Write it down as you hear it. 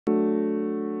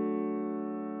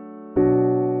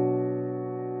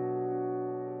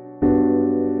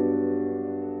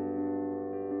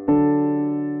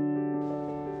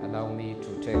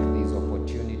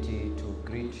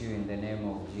the name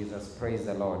of Jesus. Praise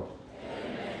the Lord.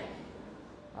 Amen.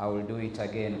 I will do it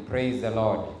again. Praise the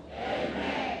Lord.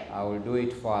 Amen. I will do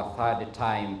it for a third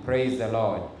time. Praise the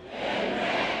Lord.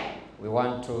 Amen. We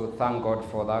want to thank God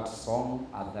for that song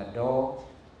at the door.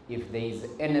 If there is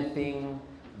anything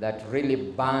that really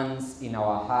burns in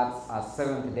our hearts as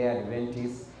Seventh-day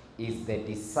Adventists, is the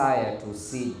desire to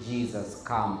see Jesus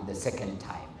come the second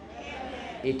time.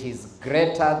 It is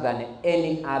greater than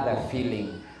any other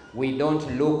feeling. We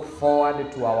don't look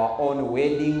forward to our own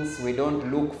weddings. We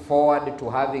don't look forward to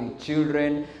having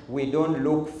children. We don't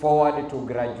look forward to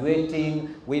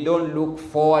graduating. We don't look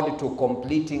forward to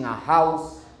completing a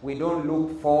house. We don't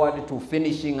look forward to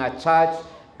finishing a church.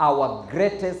 Our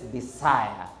greatest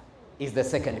desire is the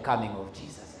second coming of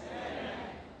Jesus.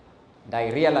 And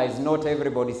I realize not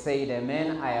everybody said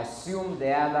amen. I assume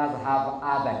the others have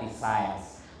other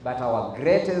desires. But our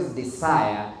greatest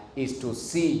desire is to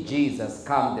see Jesus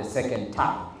come the second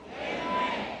time.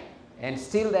 Amen. And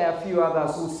still there are a few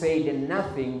others who said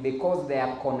nothing because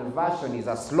their conversion is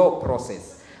a slow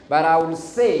process. But I will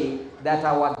say that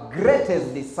our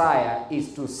greatest desire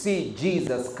is to see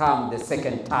Jesus come the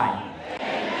second time.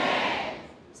 Amen.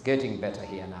 It's getting better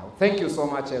here now. Thank you so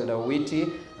much, Elder Whitty,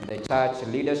 and the church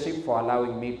leadership for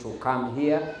allowing me to come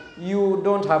here. You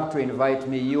don't have to invite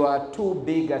me. You are too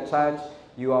big a church.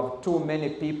 You have too many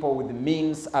people with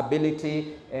means,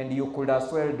 ability, and you could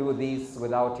as well do this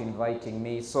without inviting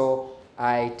me. So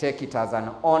I take it as an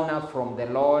honor from the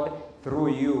Lord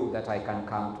through you that I can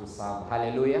come to serve.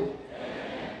 Hallelujah.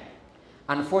 Amen.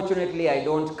 Unfortunately, I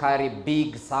don't carry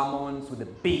big sermons with a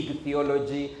big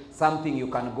theology, something you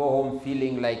can go home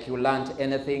feeling like you learned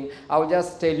anything. I'll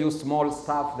just tell you small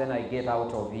stuff, then I get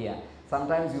out of here.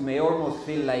 Sometimes you may almost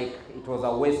feel like it was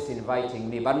a waste inviting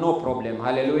me, but no problem.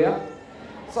 Hallelujah.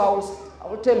 So I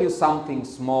will tell you something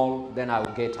small, then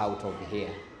I'll get out of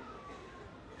here.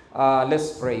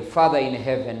 Let's pray. Father in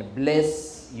heaven,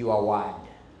 bless your word.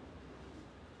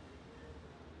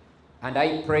 And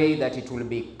I pray that it will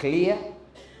be clear,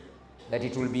 that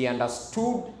it will be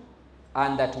understood,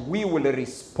 and that we will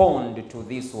respond to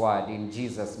this word. In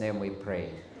Jesus' name we pray.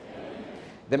 Amen.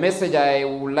 The message I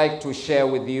would like to share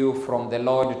with you from the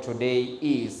Lord today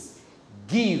is,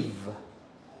 give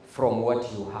from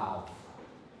what you have.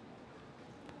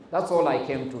 That's all I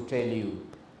came to tell you.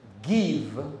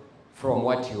 Give from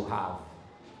what you have.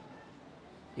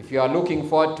 If you are looking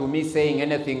forward to me saying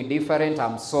anything different,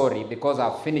 I'm sorry, because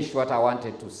I've finished what I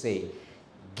wanted to say.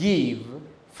 Give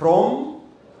from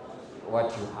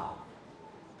what you have.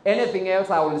 Anything else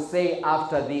I will say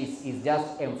after this is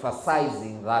just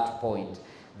emphasizing that point,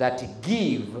 that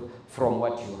give from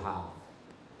what you have.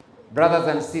 Brothers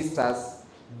and sisters,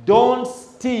 don't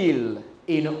steal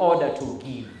in order to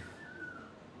give.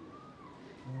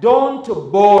 Don't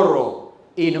borrow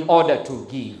in order to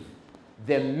give.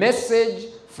 The message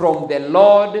from the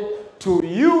Lord to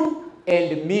you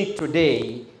and me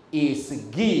today is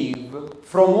give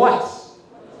from what?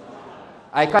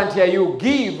 I can't hear you.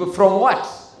 Give from what?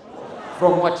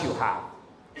 From what you have.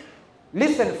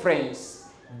 Listen, friends,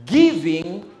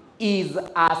 giving is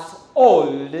as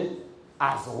old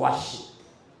as worship.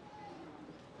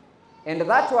 And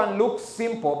that one looks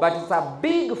simple, but it's a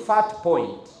big fat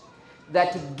point.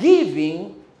 That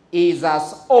giving is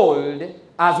as old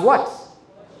as what?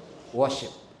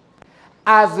 Worship.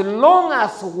 As long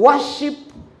as worship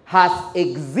has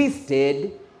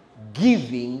existed,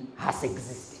 giving has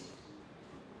existed.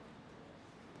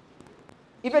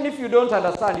 Even if you don't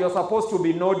understand, you're supposed to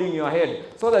be nodding your head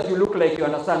so that you look like you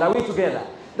understand. Are we together?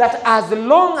 That as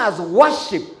long as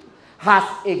worship has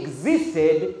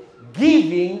existed,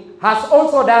 giving has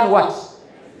also done what?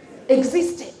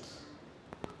 Existed.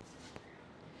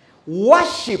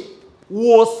 Worship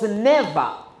was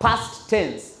never past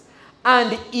tense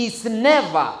and is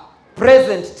never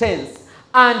present tense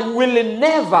and will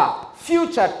never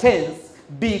future tense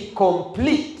be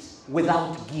complete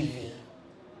without giving.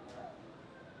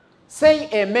 Say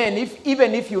amen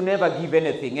even if you never give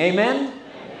anything. Amen?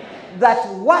 Amen.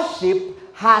 That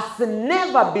worship has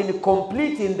never been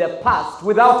complete in the past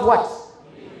without what?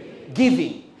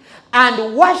 Giving.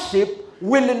 And worship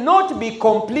will not be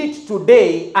complete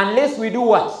today unless we do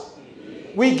what?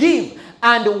 We give.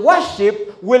 And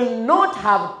worship will not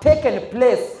have taken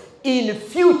place in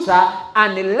future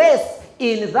unless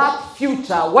in that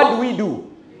future, what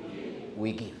do?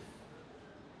 We give.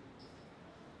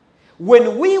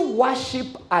 When we worship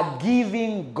a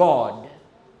giving God,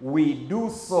 we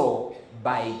do so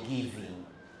by giving.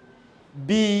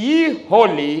 Be ye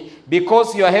holy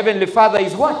because your heavenly Father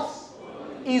is what?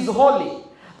 Is holy.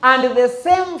 And the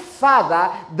same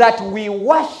Father that we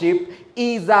worship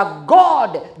is a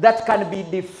God that can be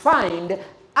defined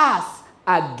as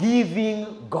a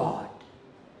giving God.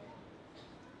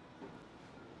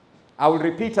 I will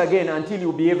repeat again until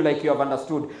you behave like you have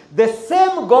understood. The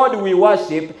same God we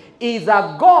worship is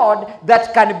a God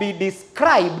that can be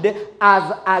described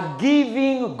as a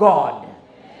giving God.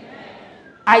 Amen.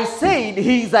 I said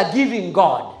he is a giving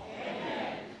God.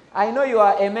 Amen. I know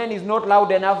your amen is not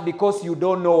loud enough because you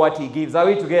don't know what he gives. Are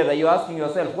we together? You're asking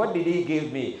yourself, what did he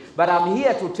give me? But I'm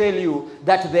here to tell you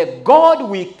that the God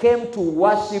we came to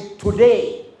worship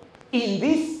today in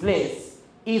this place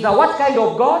is a what kind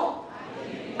of God?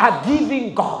 A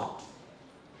giving God.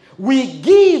 We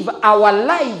give our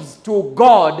lives to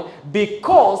God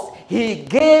because he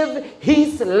gave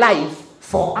his life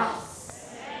for us.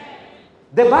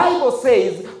 The Bible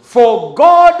says, for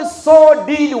God so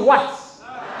did what?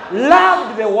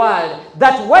 Loved the world.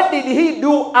 That what did he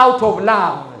do out of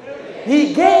love?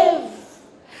 He gave.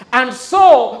 And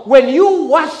so when you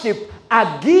worship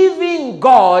a giving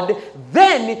God,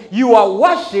 then your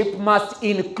worship must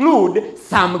include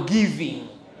some giving.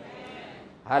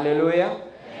 Hallelujah.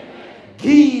 Amen.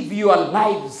 Give your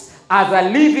lives as a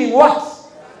living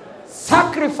what?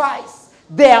 Sacrifice.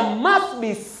 There must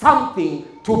be something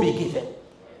to be given.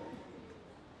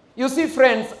 You see,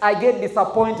 friends, I get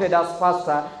disappointed as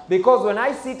pastor because when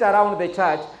I sit around the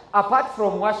church, apart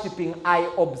from worshiping, I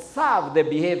observe the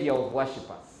behavior of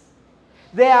worshipers.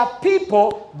 There are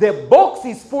people, the box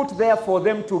is put there for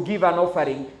them to give an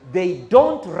offering. They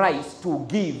don't rise to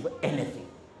give anything.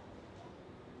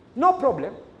 No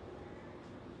problem.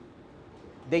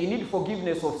 They need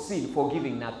forgiveness of sin for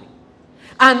giving nothing.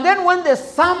 And then when the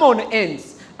sermon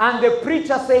ends and the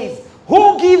preacher says,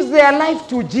 who gives their life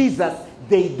to Jesus?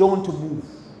 They don't move.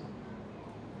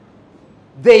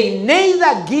 They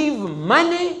neither give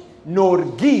money nor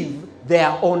give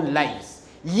their own lives.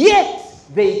 Yet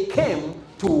they came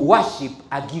to worship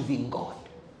a giving God.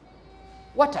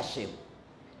 What a shame.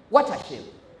 What a shame.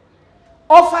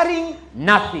 Offering,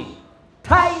 nothing.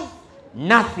 Tithe,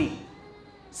 nothing.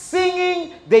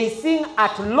 Singing, they sing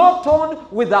at low tone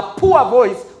with a poor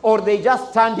voice, or they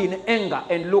just stand in anger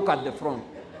and look at the front.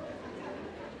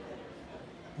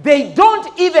 They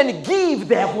don't even give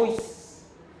their voices.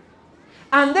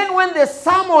 And then when the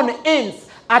sermon ends,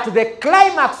 at the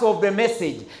climax of the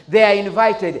message, they are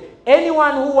invited.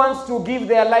 Anyone who wants to give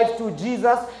their life to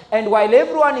Jesus, and while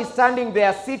everyone is standing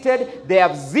there seated, they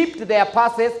have zipped their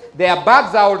purses, their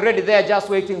bags are already there just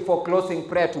waiting for closing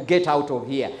prayer to get out of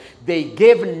here. They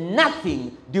gave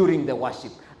nothing during the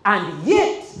worship, and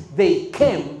yet they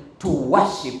came to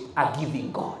worship a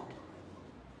giving God.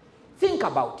 Think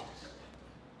about it.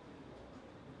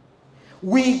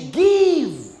 We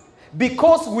give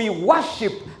because we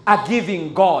worship a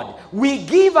giving God. We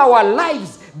give our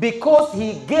lives because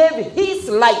he gave his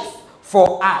life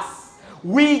for us.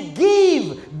 We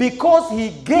give because he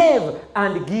gave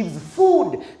and gives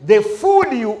food. The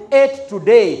food you ate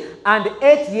today and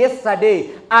ate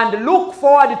yesterday and look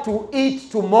forward to eat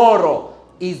tomorrow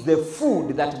is the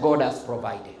food that God has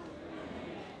provided.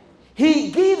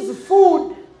 He gives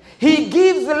food. He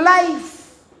gives life.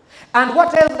 And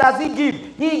what else does he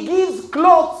give? He gives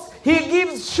clothes. He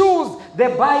gives shoes. The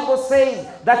Bible says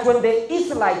that when the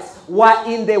Israelites were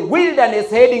in the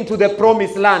wilderness heading to the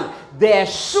promised land, their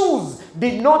shoes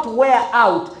did not wear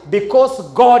out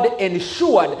because God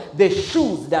ensured the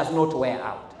shoes does not wear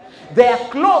out. Their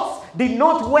clothes did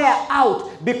not wear out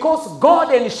because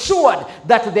God ensured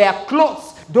that their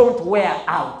clothes don't wear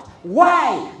out.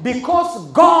 Why?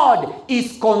 Because God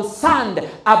is concerned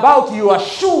about your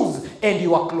shoes and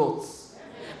your clothes.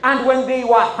 And when they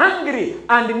were hungry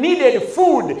and needed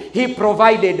food, he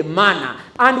provided manna.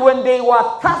 And when they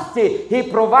were thirsty, he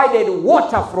provided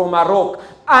water from a rock.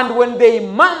 And when they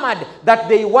murmured that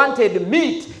they wanted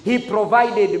meat, he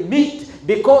provided meat,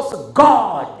 because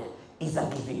God is a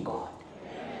giving God.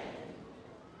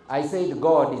 I said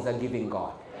God is a giving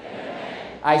God.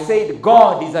 I said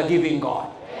God is a giving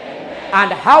God.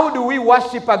 And how do we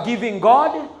worship a giving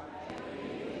God?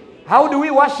 How do we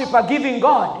worship a giving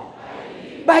God?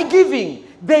 By giving.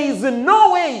 There is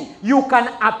no way you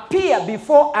can appear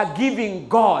before a giving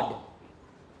God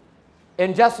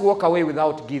and just walk away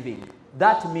without giving.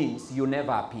 That means you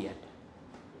never appeared.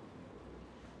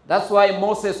 That's why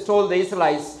Moses told the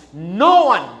Israelites, no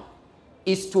one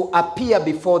is to appear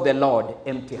before the Lord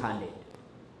empty-handed.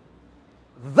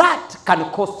 That can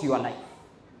cost your life.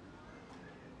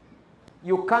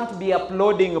 You can't be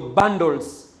uploading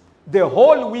bundles the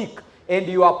whole week and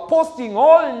you are posting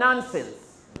all nonsense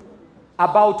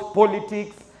about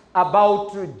politics,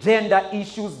 about gender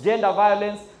issues, gender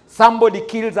violence, Somebody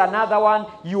kills another one,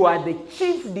 you are the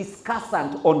chief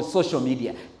discussant on social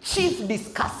media. Chief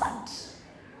discussant.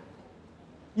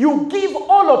 You give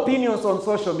all opinions on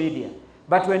social media.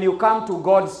 But when you come to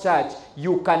God's church,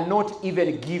 you cannot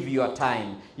even give your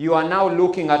time. You are now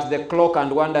looking at the clock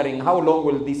and wondering, how long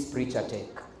will this preacher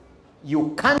take?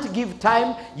 You can't give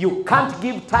time, you can't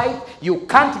give tithe, you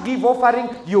can't give offering,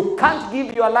 you can't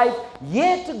give your life.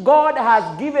 Yet God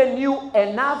has given you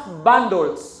enough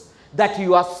bundles that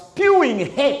you are spewing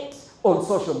hate on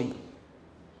social media.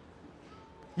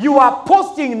 You are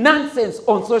posting nonsense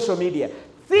on social media.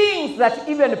 Things that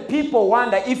even people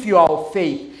wonder if you are of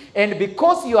faith. And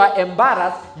because you are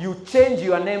embarrassed, you change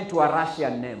your name to a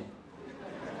Russian name.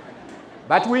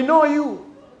 But we know you.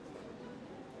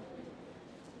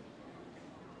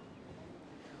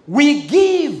 We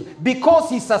give because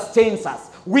he sustains us.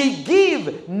 We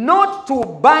give not to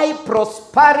buy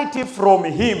prosperity from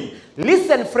him.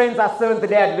 Listen, friends, as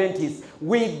Seventh-day Adventists,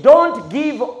 we don't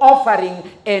give offering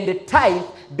and tithe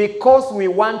because we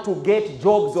want to get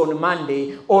jobs on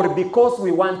Monday or because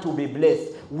we want to be blessed.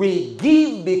 We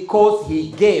give because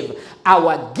he gave.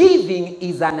 Our giving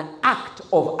is an act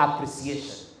of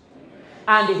appreciation.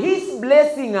 And his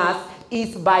blessing us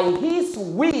is by his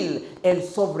will and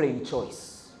sovereign choice.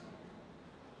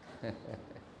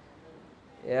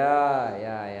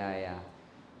 Yeah.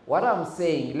 What I'm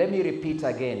saying, let me repeat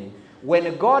again.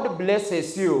 When God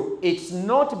blesses you, it's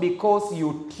not because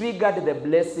you triggered the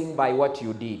blessing by what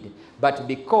you did, but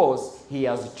because he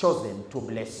has chosen to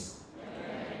bless you.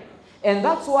 And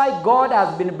that's why God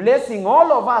has been blessing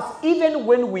all of us, even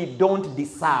when we don't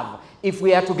deserve. If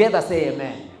we are together, say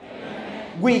amen.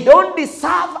 Amen. We don't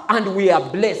deserve and we are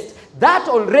blessed. That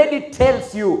already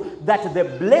tells you that the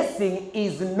blessing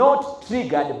is not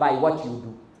triggered by what you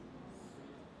do.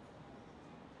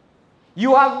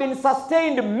 You have been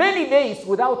sustained many days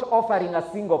without offering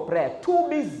a single prayer. Too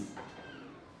busy.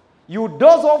 You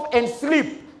doze off and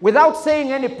sleep without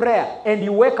saying any prayer, and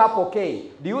you wake up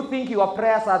okay. Do you think your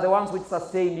prayers are the ones which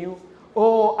sustain you?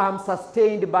 Oh, I'm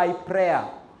sustained by prayer.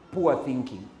 Poor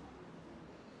thinking.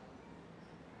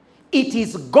 It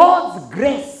is God's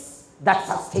grace that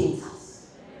sustains us.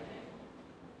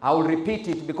 I will repeat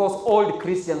it because old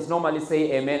Christians normally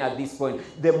say amen at this point.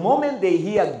 The moment they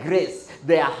hear grace,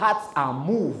 their hearts are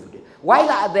moved. Why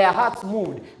are their hearts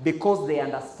moved? Because they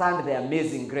understand the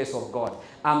amazing grace of God.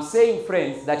 I'm saying,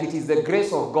 friends, that it is the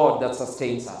grace of God that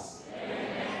sustains us.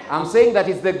 Amen. I'm saying that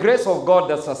it's the grace of God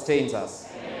that sustains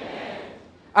us. Amen.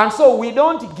 And so we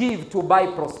don't give to buy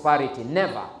prosperity.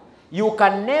 Never. You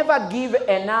can never give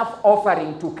enough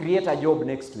offering to create a job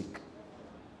next week.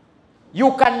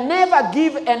 You can never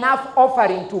give enough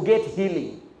offering to get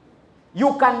healing.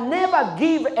 You can never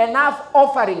give enough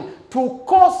offering to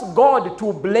cause God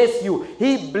to bless you.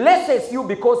 He blesses you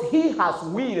because he has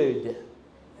willed.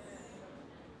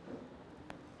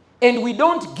 And we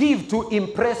don't give to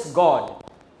impress God.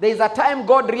 There is a time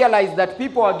God realized that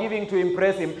people are giving to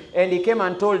impress him, and he came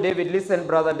and told David, listen,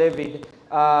 brother David,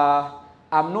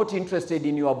 I'm not interested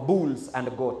in your bulls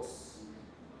and goats.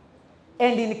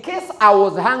 And in case I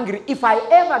was hungry, if I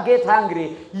ever get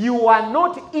hungry, you are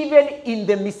not even in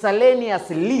the miscellaneous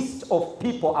list of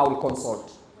people I will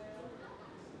consult.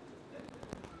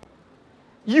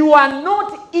 You are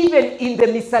not even in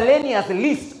the miscellaneous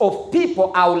list of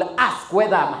people I will ask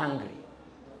whether I'm hungry.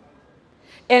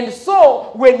 And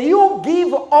so, when you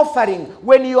give offering,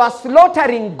 when you are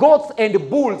slaughtering goats and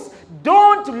bulls,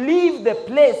 don't leave the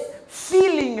place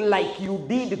feeling like you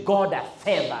did God a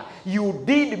favor. You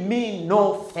did me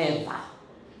no favor.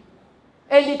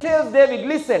 And he tells David,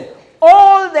 listen,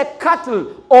 all the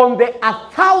cattle on the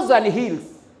 1,000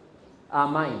 hills are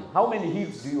mine. How many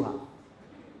hills do you have?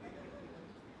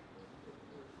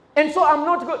 And so I'm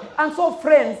not good. And so,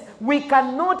 friends, we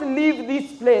cannot leave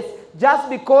this place just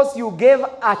because you gave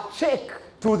a check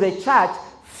to the church,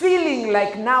 feeling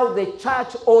like now the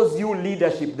church owes you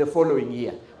leadership the following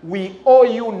year. We owe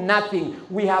you nothing.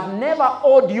 We have never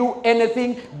owed you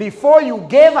anything before you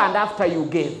gave and after you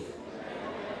gave.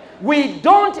 We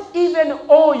don't even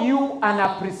owe you an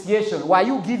appreciation. Why are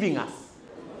you giving us?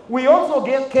 We also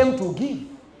came to give.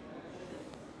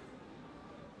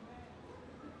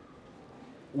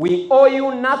 We owe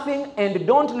you nothing, and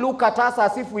don't look at us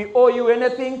as if we owe you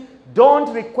anything.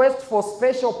 Don't request for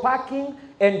special parking,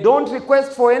 and don't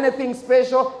request for anything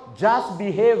special. Just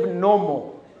behave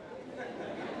normal.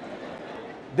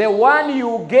 The one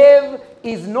you gave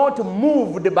is not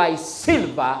moved by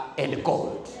silver and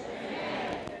gold.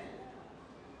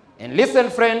 And listen,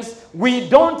 friends, we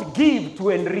don't give to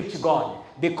enrich God,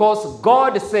 because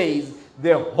God says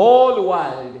the whole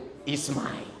world is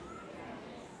mine.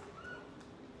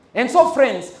 And so,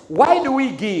 friends, why do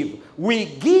we give? We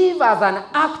give as an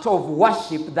act of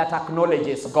worship that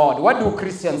acknowledges God. What do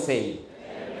Christians say?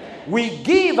 Amen. We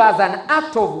give as an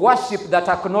act of worship that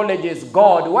acknowledges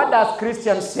God. What does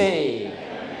Christians say?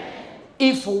 Amen.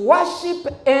 If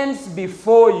worship ends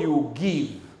before you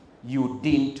give, you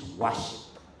didn't worship.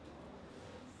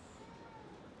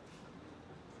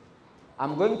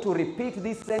 I'm going to repeat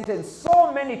this sentence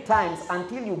so many times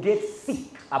until you get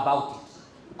sick about it.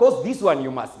 Because this one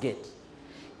you must get.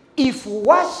 If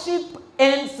worship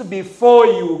ends before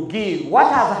you give,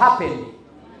 what has happened?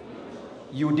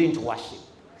 You didn't worship.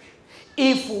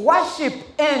 If worship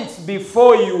ends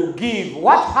before you give,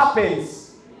 what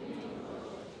happens?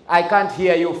 I can't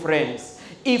hear you, friends.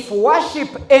 If worship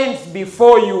ends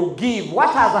before you give,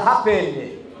 what has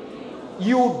happened?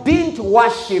 You didn't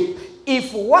worship.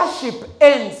 If worship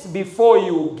ends before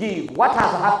you give, what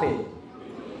has happened?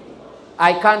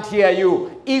 I can't hear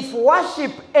you. If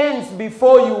worship ends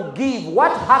before you give,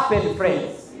 what happened,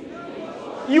 friends?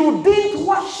 You didn't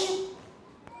worship.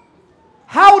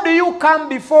 How do you come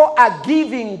before a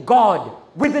giving God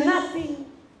with nothing?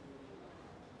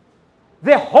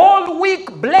 The whole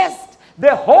week blessed,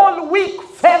 the whole week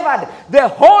favored, the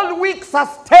whole week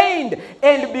sustained,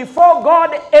 and before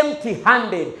God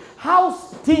empty-handed. How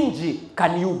stingy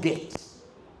can you get?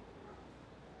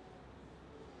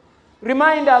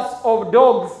 Remind us of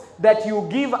dogs that you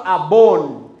give a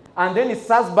bone and then it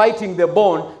starts biting the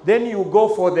bone, then you go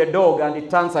for the dog and it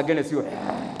turns against you.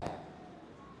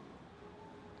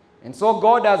 And so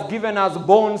God has given us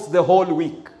bones the whole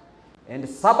week. And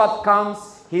Sabbath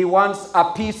comes, he wants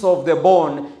a piece of the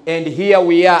bone, and here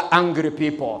we are, angry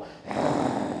people.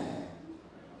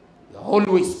 You're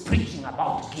always preaching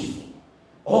about giving.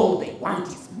 All they want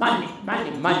is money,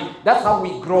 money, money. That's how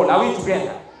we grow. Are we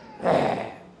together?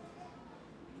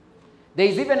 There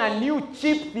is even a new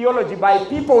cheap theology by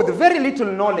people with very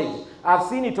little knowledge. I've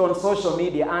seen it on social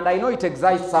media, and I know it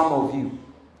excites some of you.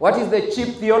 What is the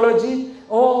cheap theology?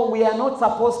 Oh, we are not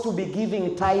supposed to be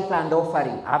giving tithe and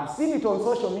offering. I've seen it on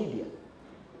social media.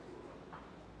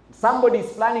 Somebody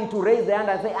is planning to raise their hand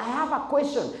and say, I have a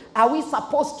question. Are we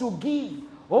supposed to give?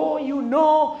 Oh, you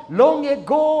know, long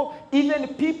ago,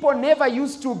 even people never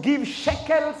used to give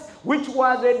shekels, which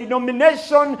was a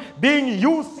denomination being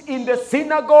used in the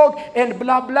synagogue and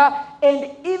blah, blah.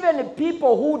 And even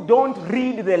people who don't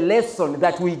read the lesson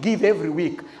that we give every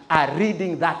week are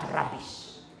reading that rubbish.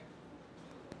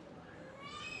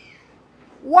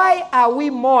 Why are we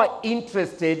more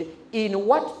interested in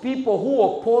what people who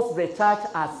oppose the church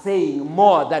are saying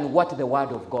more than what the Word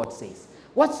of God says?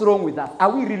 What's wrong with that? Are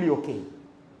we really okay?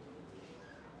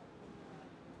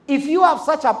 If you have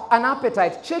such an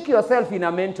appetite, check yourself in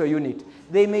a mentor unit.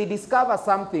 They may discover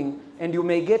something and you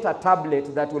may get a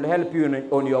tablet that will help you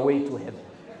on your way to heaven.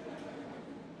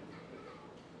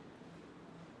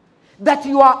 That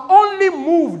you are only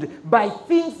moved by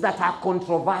things that are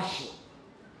controversial.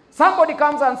 Somebody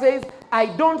comes and says, I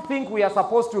don't think we are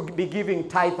supposed to be giving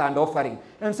tithe and offering.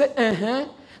 And say,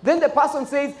 Then the person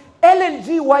says, Ellen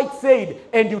G. White said,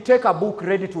 and you take a book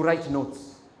ready to write notes.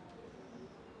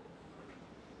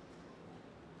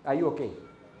 Are you okay?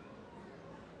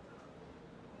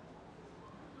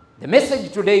 The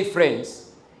message today,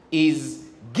 friends, is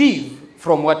give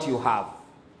from what you have.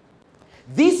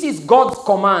 This is God's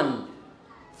command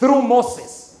through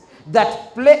Moses,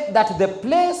 that the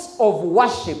place of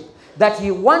worship that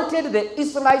he wanted the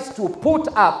Israelites to put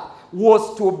up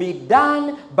was to be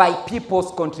done by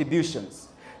people's contributions.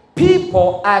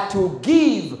 People are to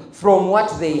give from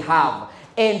what they have.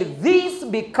 And this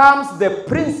becomes the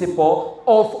principle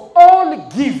of all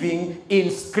giving in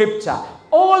Scripture.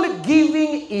 All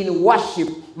giving in worship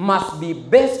must be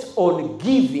based on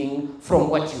giving from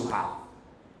what you have.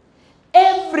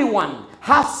 Everyone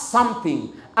has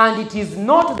something, and it is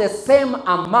not the same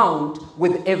amount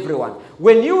with everyone.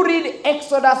 When you read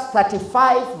Exodus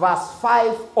 35 verse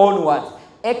 5 onwards,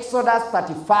 Exodus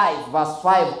 35 verse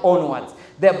 5 onwards,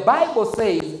 the Bible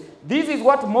says, this is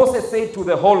what Moses said to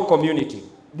the whole community.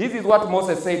 This is what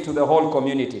Moses said to the whole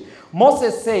community.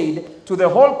 Moses said to the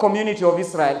whole community of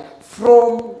Israel,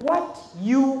 from what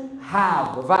you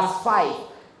have, verse 5,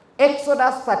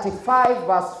 Exodus 35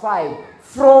 verse 5,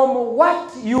 from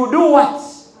what you do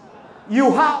what?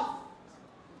 You have.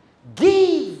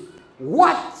 Give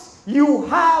what you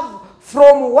have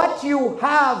from what you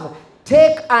have.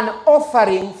 Take an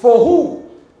offering for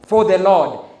who? For the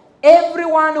Lord.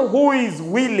 Everyone who is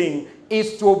willing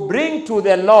is to bring to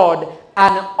the Lord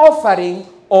an offering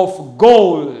of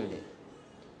gold,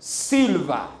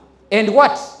 silver, and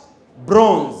what?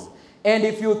 Bronze. And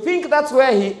if you think that's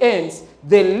where he ends,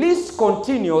 the list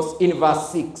continues in verse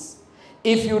 6.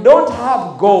 if you don't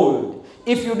have gold,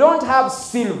 if you don't have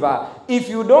silver, if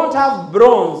you don't have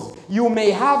bronze, you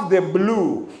may have the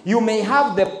blue, you may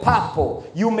have the purple,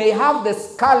 you may have the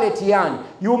scarlet yarn,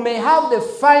 you may have the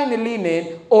fine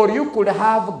linen, or you could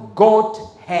have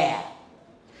goat hair.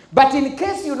 But in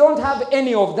case you don't have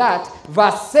any of that,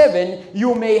 verse 7,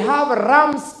 you may have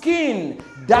ram skin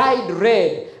dyed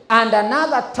red and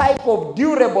another type of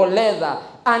durable leather.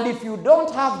 And if you don't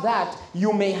have that,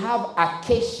 you may have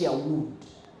acacia wood.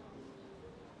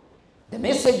 The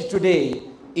message today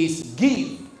is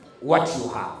give what you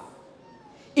have.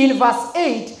 In verse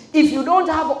 8, if you don't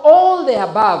have all the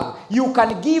above, you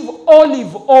can give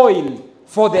olive oil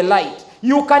for the light.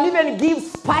 You can even give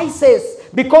spices,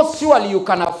 because surely you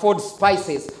can afford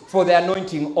spices for the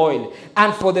anointing oil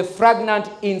and for the fragrant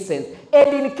incense.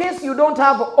 And in case you don't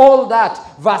have all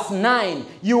that, verse 9,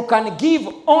 you can give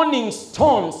owning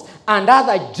stones and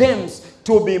other gems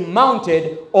to be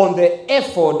mounted on the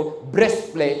ephod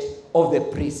breastplate of the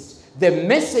priest. The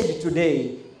message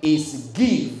today is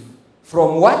give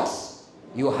from what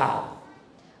you have.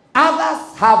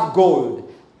 Others have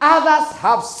gold, others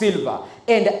have silver,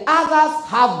 and others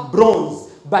have bronze,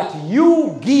 but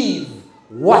you give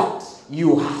what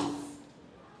you have.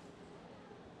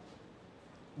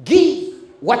 Give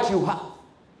what you have.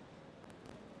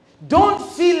 Don't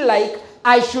feel like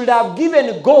I should have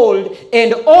given gold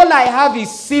and all I have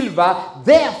is silver,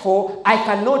 therefore I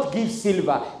cannot give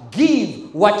silver.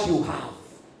 Give what you have.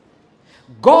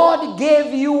 God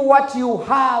gave you what you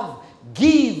have.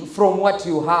 Give from what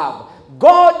you have.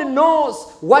 God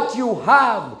knows what you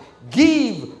have.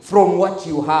 Give from what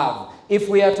you have. If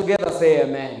we are together, say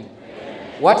amen.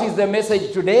 Amen. What is the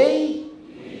message today?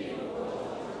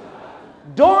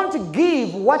 Don't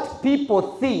give what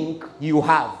people think you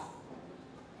have.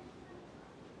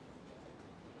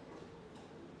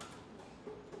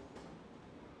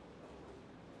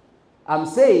 I'm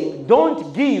saying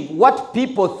don't give what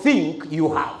people think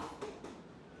you have.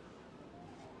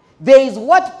 There is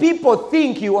what people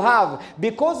think you have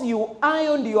because you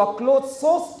ironed your clothes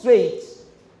so straight,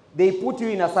 they put you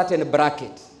in a certain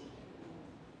bracket.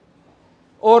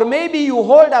 Or maybe you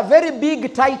hold a very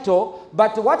big title,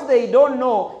 but what they don't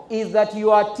know is that you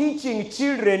are teaching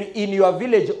children in your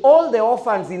village. All the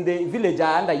orphans in the village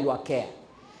are under your care.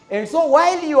 And so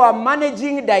while you are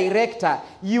managing director,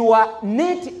 your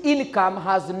net income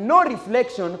has no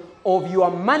reflection of your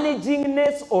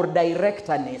managingness or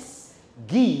directorness.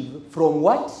 Give from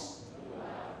what?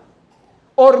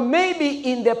 Or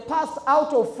maybe in the past,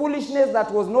 out of foolishness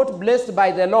that was not blessed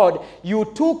by the Lord,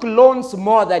 you took loans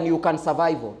more than you can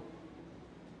survive on.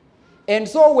 And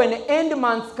so when end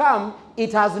months come,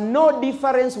 it has no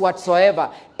difference whatsoever.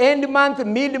 End month,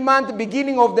 mid-month,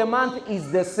 beginning of the month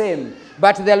is the same.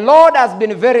 But the Lord has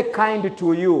been very kind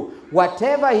to you.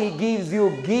 Whatever he gives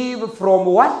you, give from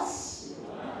what?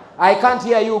 I can't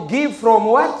hear you. Give from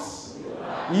what?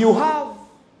 You have.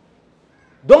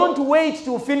 Don't wait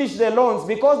to finish the loans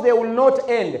because they will not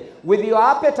end. With your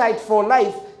appetite for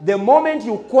life, the moment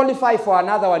you qualify for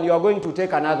another one, you are going to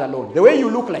take another loan. The way you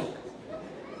look like.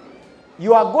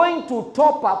 You are going to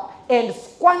top up and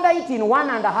squander it in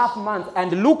 1.5 months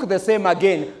and look the same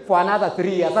again for another 3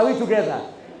 years. Are we together?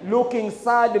 Looking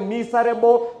sad,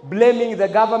 miserable, blaming the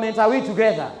government. Are we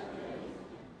together?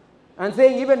 And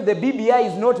saying even the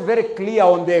BBI is not very clear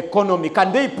on the economy.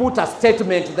 Can they put a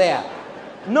statement there?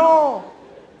 No.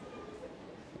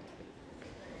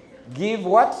 Give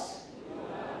what?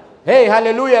 Hey,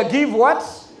 hallelujah. Give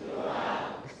what?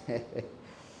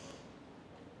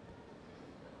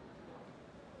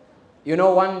 You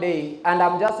know, one day, and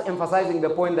I'm just emphasizing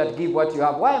the point that give what you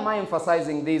have. Why am I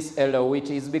emphasizing this, Elder? Which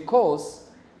is because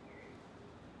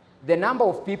the number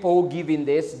of people who give in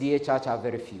the SDA church are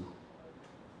very few.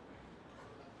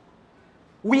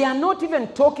 We are not even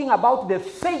talking about the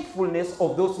faithfulness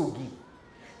of those who give.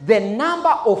 The number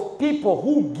of people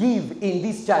who give in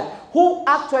this church, who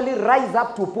actually rise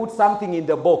up to put something in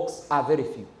the box, are very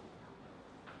few.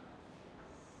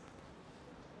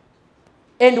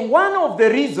 And one of the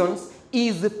reasons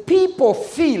is people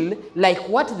feel like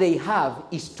what they have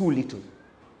is too little.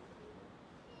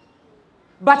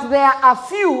 But there are a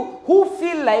few who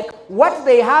feel like what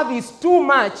they have is too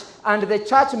much and the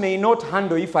church may not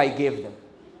handle if I gave them.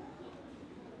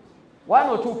 1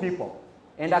 or 2 people.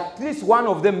 And at least one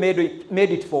of them made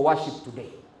it for worship today.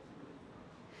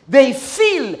 They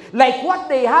feel like what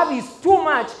they have is too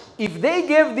much. If they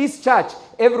gave this church,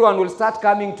 everyone will start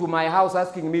coming to my house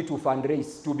asking me to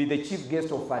fundraise, to be the chief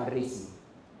guest of fundraising.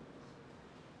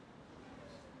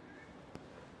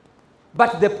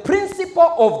 But the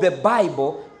principle of the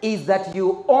Bible is that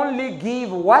you only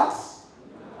give what?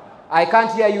 I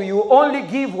can't hear you. You only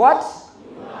give what?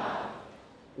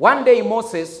 One day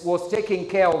Moses was taking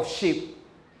care of sheep,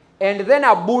 and then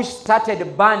a bush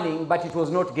started burning, but it was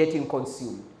not getting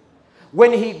consumed.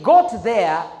 When he got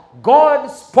there, God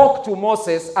spoke to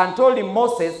Moses and told him,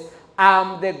 Moses, I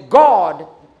am the God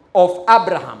of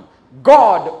Abraham,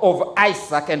 God of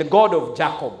Isaac, and God of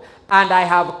Jacob. And I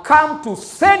have come to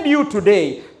send you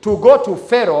today to go to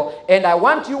Pharaoh, and I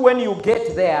want you, when you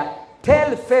get there,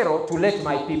 tell Pharaoh to let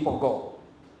my people go.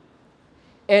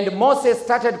 And Moses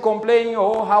started complaining,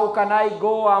 oh, how can I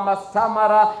go? I'm a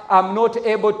stammerer. I'm not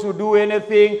able to do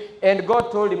anything. And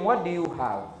God told him, what do you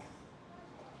have?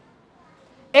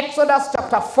 Exodus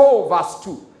chapter 4 verse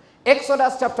 2.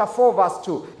 Exodus chapter 4 verse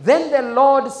 2. Then the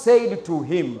Lord said to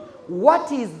him,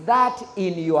 what is that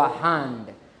in your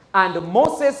hand? And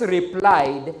Moses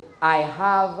replied, I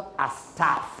have a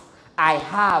staff. I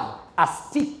have a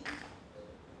stick.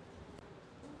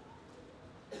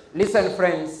 Listen,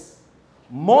 friends.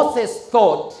 Moses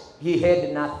thought he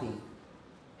had nothing.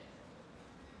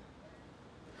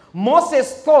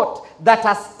 Moses thought that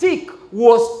a stick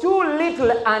was too little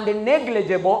and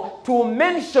negligible to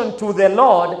mention to the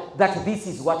Lord that this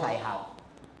is what I have.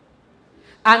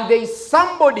 And there is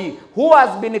somebody who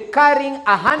has been carrying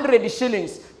 100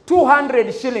 shillings,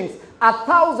 200 shillings,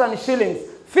 1,000 shillings,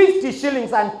 50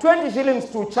 shillings and 20 shillings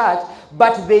to church,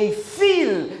 but they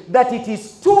feel that it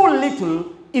is too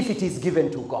little if it is given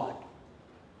to God.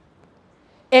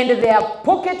 And they have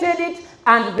pocketed it,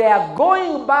 and they are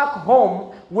going back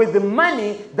home with the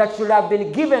money that should have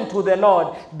been given to the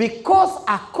Lord, because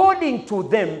according to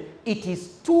them, it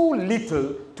is too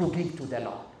little to give to the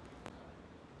Lord.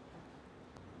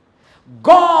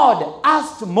 God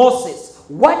asked Moses,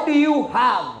 what do you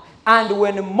have? And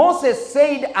when Moses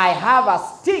said, I have a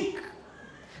stick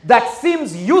that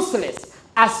seems useless,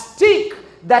 a stick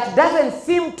that doesn't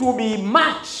seem to be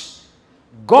much,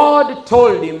 God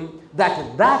told him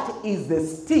that is the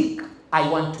stick I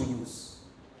want to use.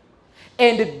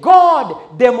 And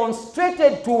God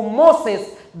demonstrated to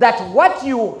Moses that what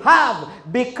you have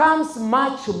becomes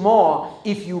much more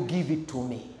if you give it to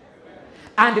me.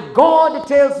 And God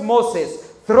tells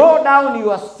Moses, throw down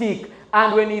your stick.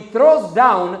 And when he throws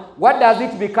down, what does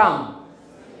it become?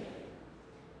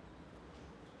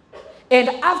 And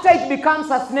after it becomes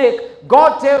a snake,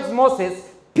 God tells Moses,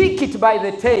 pick it by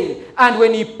the tail. And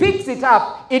when he picks it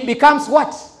up, it becomes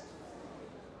what?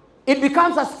 It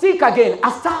becomes a stick again,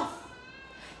 a staff.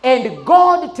 And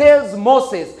God tells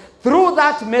Moses through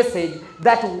that message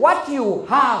that what you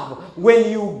have when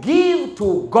you give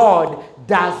to God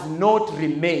does not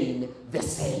remain the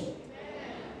same.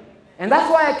 And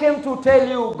that's why I came to tell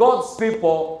you, God's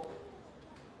people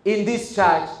in this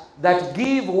church, that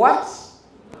give what?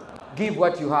 Give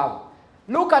what you have.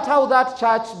 Look at how that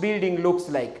church building looks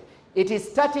like. It is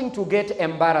starting to get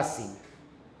embarrassing.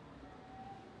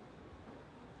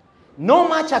 No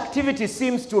much activity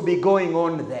seems to be going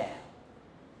on there.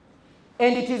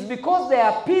 And it is because there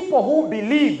are people who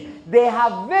believe they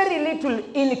have very little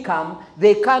income,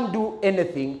 they can't do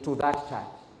anything to that church.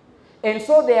 And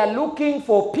so they are looking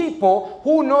for people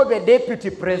who know the deputy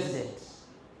president.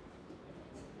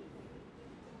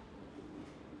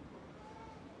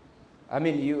 I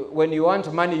mean, when you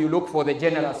want money, you look for the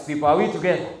generous people. Are we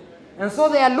together? And so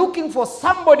they are looking for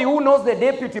somebody who knows the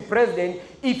deputy president.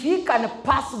 If he can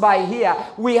pass by here,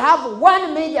 we have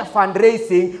one major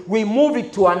fundraising, we move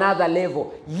it to another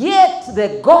level. Yet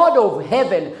the God of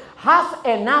heaven has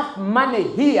enough money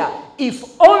here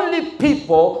if only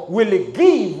people will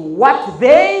give what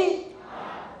they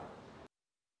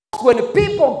have. When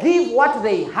people give what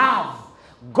they have,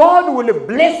 God will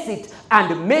bless it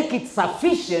and make it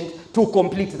sufficient to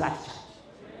complete that church.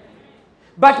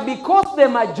 But because the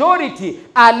majority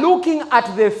are looking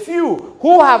at the few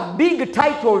who have big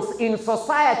titles in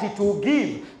society to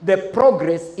give, the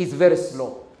progress is very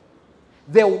slow.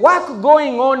 The work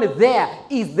going on there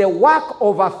is the work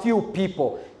of a few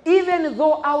people. Even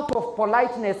though out of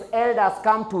politeness, elders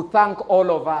come to thank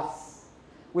all of us.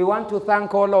 We want to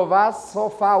thank all of us so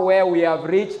far where we have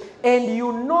reached. And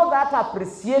you know that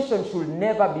appreciation should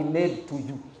never be made to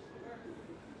you.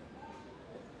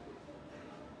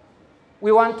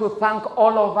 We want to thank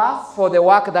all of us for the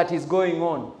work that is going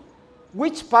on.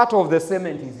 Which part of the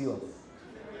cement is yours?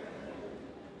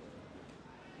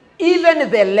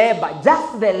 Even the labor,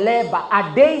 just the labor,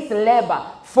 a day's labor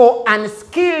for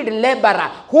unskilled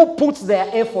laborer who puts their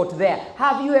effort there.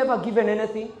 Have you ever given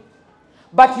anything?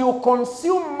 But you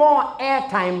consume more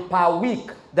airtime per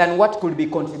week than what could be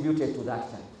contributed to that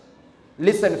time.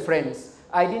 Listen, friends,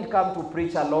 I didn't come to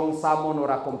preach a long sermon or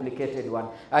a complicated one.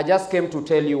 I just came to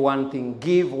tell you one thing.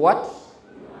 Give what?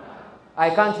 I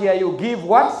can't hear you. Give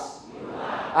what?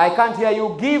 I can't hear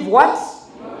you. Give what?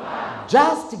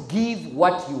 Just give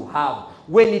what you have.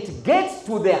 When it gets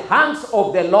to the hands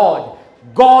of the Lord,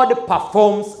 God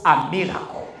performs a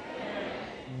miracle.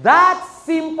 That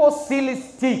simple silly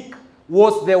stick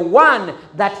was the one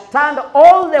that turned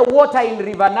all the water in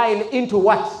River Nile into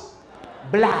what?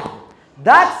 Blood.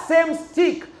 That same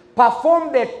stick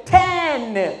performed the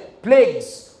 10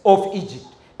 plagues of Egypt.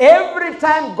 Every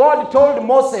time God told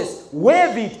Moses,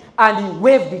 wave it, and he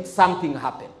waved it, something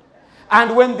happened.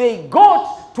 And when they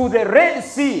got to the Red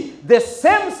Sea, the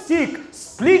same stick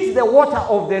split the water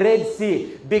of the Red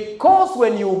Sea. Because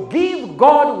when you give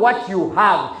God what you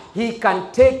have, he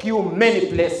can take you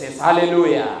many places.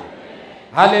 Hallelujah. Amen.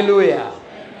 Hallelujah.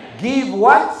 Amen. Give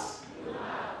what?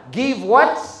 Give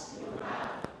what?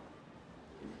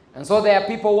 And so there are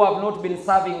people who have not been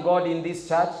serving God in this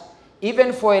church.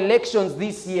 Even for elections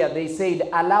this year, they said,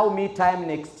 allow me time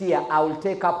next year. I will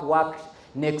take up work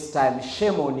next time.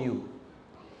 Shame on you.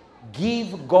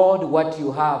 Give God what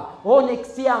you have. Oh,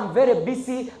 next year I'm very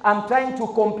busy. I'm trying to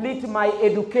complete my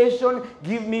education.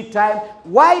 Give me time.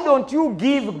 Why don't you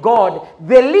give God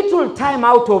the little time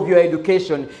out of your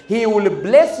education? He will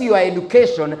bless your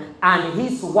education and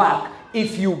his work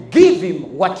if you give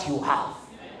him what you have.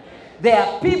 There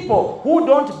are people who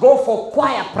don't go for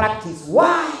choir practice.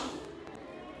 Why?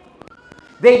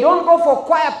 They don't go for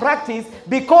choir practice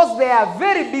because they are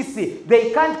very busy.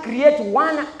 They can't create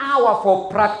 1 hour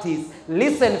for practice.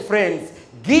 Listen, friends,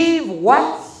 give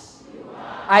what?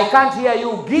 I can't hear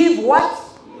you. Give what?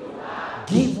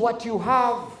 Give what you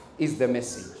have is the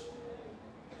message.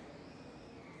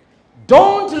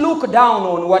 Don't look down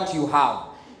on what you have.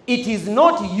 It is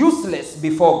not useless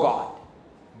before God.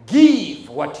 Give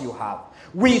what you have.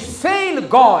 We fail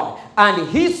God and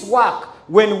his work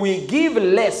when we give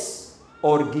less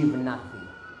or give nothing.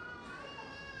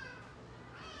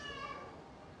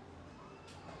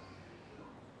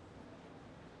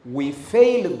 We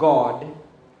fail God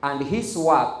and his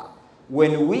work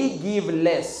when we give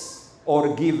less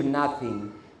or give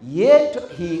nothing. Yet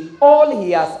all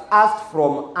he has asked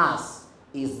from us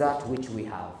is that which we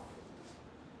have.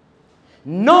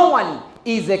 No one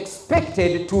is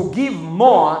expected to give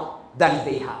more than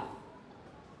they have.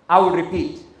 I will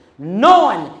repeat. No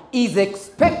one is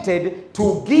expected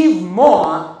to give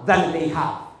more than they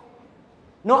have.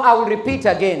 No, I will repeat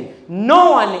again.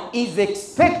 No one is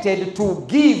expected to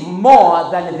give more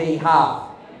than they have.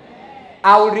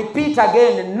 I will repeat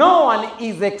again. No one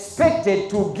is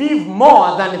expected to give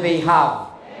more than they have.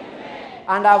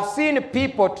 And I've seen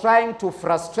people trying to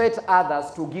frustrate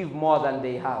others to give more than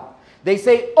they have. They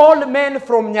say, all men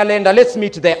from Nyalenda, let's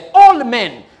meet there. All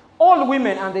men. All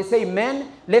women, and they say,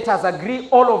 men, let us agree,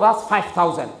 all of us,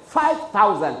 5,000.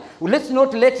 5,000. Let's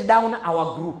not let down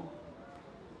our group.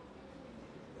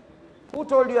 Who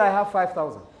told you I have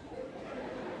 5,000?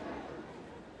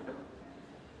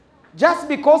 Just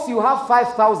because you have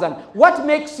 5,000, what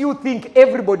makes you think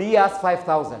everybody here has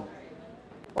 5,000?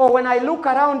 Or when I look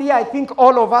around here, I think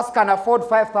all of us can afford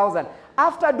 5,000.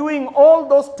 After doing all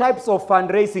those types of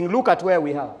fundraising, look at where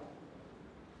we are.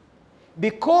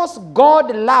 Because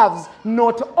God loves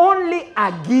not only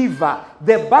a giver.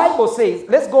 The Bible says,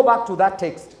 let's go back to that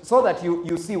text so that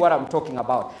you see what I'm talking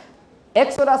about.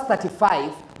 Exodus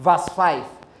 35, verse 5.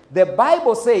 The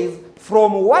Bible says,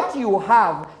 from what you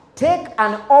have, take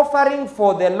an offering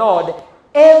for the Lord,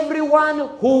 everyone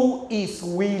who is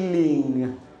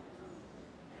willing.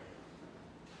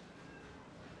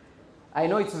 I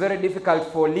know it's very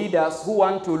difficult for leaders who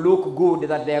want to look good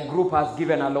that their group has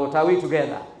given a lot. Are we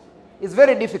together? It's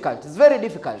very difficult. It's very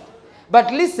difficult.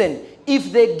 But listen,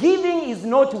 if the giving is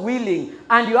not willing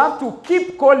and you have to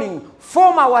keep calling,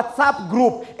 form a WhatsApp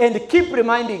group and keep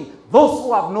reminding those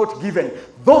who have not given,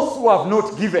 those who have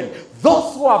not given,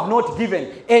 those who have not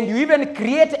given, and you even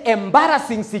create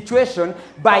embarrassing situation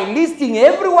by listing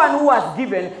everyone who has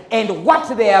given and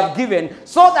what they have given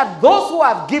so that those who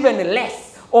have given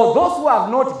less or those who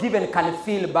have not given can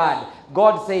feel bad.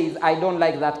 God says, I don't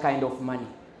like that kind of money.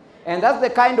 And that's the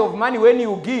kind of money when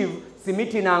you give,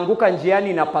 simiti inaanguka njiani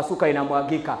inapasuka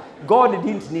inamwagika. God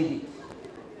didn't need it.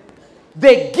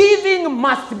 The giving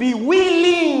must be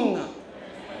willing.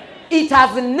 It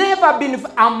has never been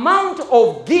amount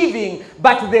of giving,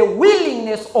 but the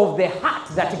willingness of the heart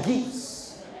that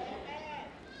gives.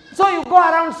 So you go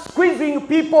around squeezing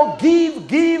people,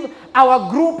 give. Our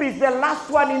group is the last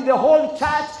one in the whole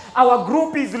church. Our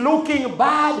group is looking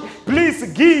bad. Please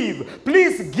give.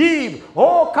 Please give.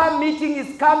 Oh, come meeting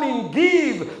is coming.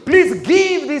 Give. Please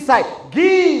give this side.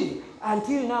 Give.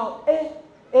 Until now,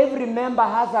 every member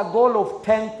has a goal of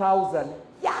 10,000.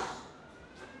 Yeah.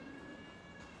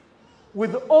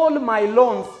 with all my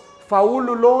loans,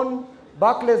 Faulu loan,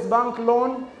 Barclays Bank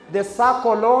loan, the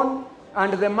Sacco loan,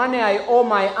 and the money I owe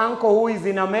my uncle who is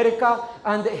in America,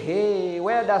 and hey,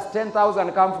 where does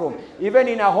 10,000 come from? Even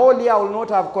in a whole year, I will not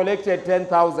have collected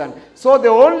 10,000. So the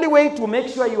only way to make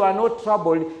sure you are not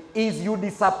troubled is you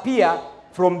disappear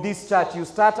from this church. You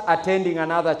start attending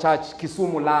another church,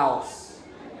 Kisumu, Laos.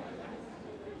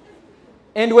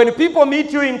 And when people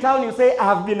meet you in town, you say,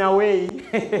 I've been away.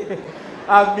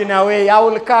 I've been away. I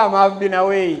will come. I've been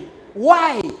away.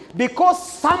 Why?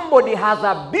 Because somebody has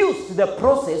abused the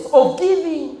process of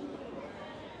giving.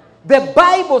 The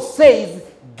Bible says,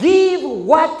 give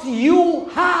what you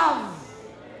have.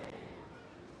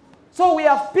 So we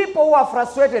have people who are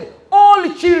frustrated.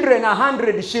 All children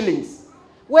 100 shillings.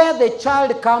 Where the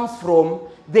child comes from,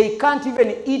 they can't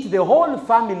even eat the whole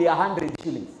family 100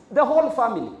 shillings. The whole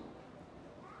family.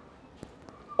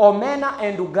 Omena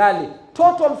and ugali.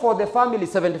 Total for the family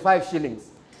 75 shillings.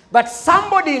 But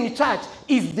somebody in church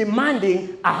is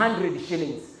demanding 100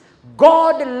 shillings.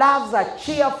 God loves a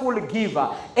cheerful giver.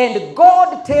 And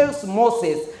God tells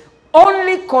Moses,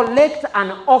 only collect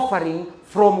an offering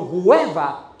from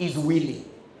whoever is willing.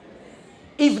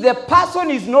 If the person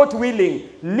is not willing,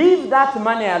 leave that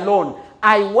money alone.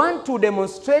 I want to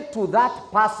demonstrate to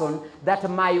that person that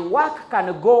my work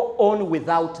can go on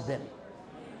without them.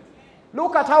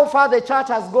 Look at how far the church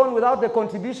has gone without the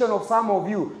contribution of some of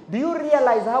you. Do you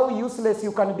realize how useless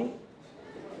you can be?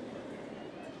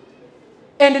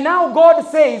 And now God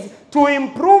says, to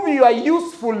improve your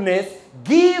usefulness,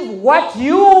 give what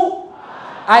you...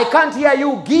 I can't hear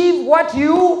you. Give what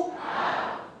you...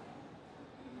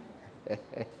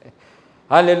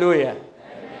 Hallelujah. Amen.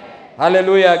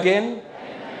 Hallelujah again.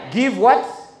 Amen. Give what?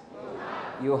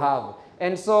 You have.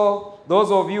 And so,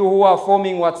 those of you who are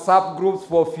forming WhatsApp groups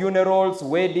for funerals,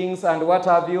 weddings, and what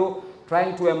have you,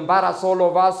 trying to embarrass all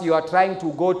of us, you are trying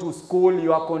to go to school,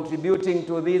 you are contributing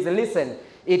to this. Listen,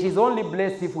 it is only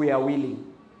blessed if we are willing.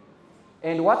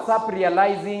 And WhatsApp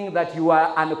realizing that you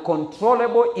are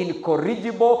uncontrollable,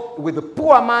 incorrigible, with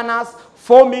poor manners,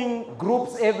 forming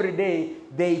groups every day,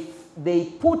 they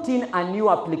put in a new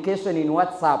application in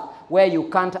WhatsApp where you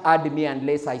can't add me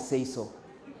unless I say so.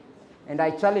 And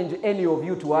I challenge any of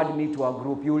you to add me to a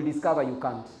group. You will discover you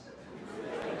can't.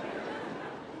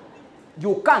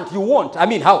 You can't. You won't. I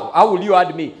mean, how? How will you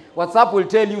add me? WhatsApp will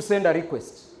tell you send a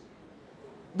request.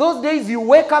 Those days you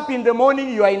wake up in the morning,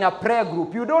 you are in a prayer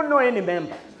group. You don't know any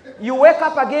member. You wake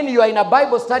up again, you are in a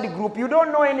Bible study group. You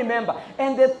don't know any member.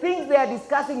 And the things they are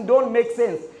discussing don't make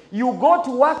sense. You go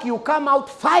to work, you come out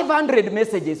 500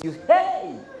 messages. You say,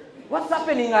 hey, what's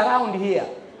happening around here?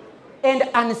 And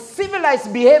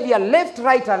uncivilized behavior left,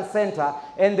 right, and center.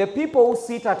 And the people who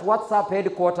sit at WhatsApp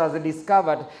headquarters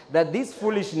discovered that this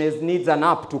foolishness needs an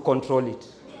app to control it.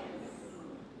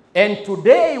 And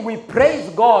today we praise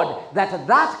God that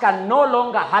that can no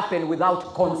longer happen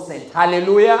without consent.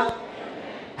 Hallelujah. Amen.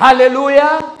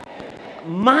 Hallelujah.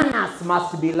 Amen. Manners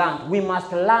must be learned. We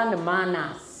must learn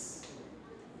manners.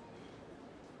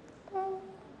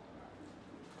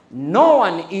 No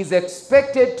one is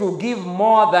expected to give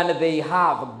more than they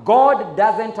have. God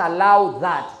doesn't allow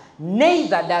that.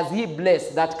 Neither does he bless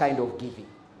that kind of giving.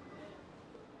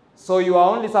 So you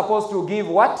are only supposed to give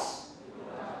what?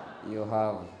 You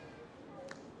have.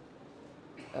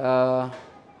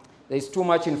 There's too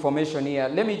much information here.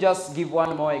 Let me just give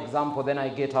one more example, then I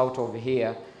get out of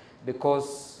here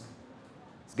because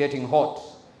it's getting hot.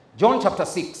 John chapter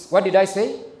 6. What did I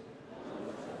say?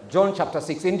 John chapter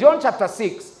 6. In John chapter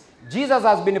 6, Jesus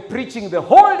has been preaching the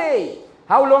whole day.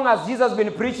 How long has Jesus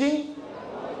been preaching?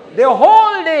 The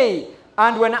whole day.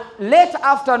 And when late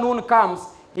afternoon comes,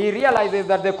 he realizes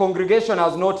that the congregation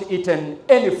has not eaten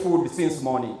any food since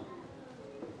morning.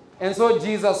 And so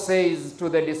Jesus says to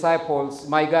the disciples,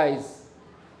 my guys,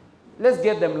 let's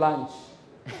get them lunch.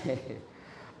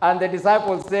 And the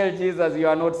disciples tell Jesus, you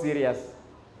are not serious.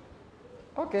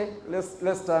 Okay,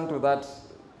 let's turn to that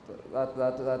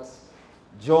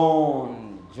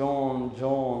John.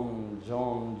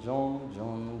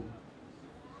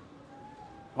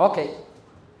 Okay.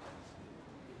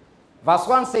 Verse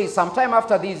 1 says, sometime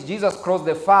after this, Jesus crossed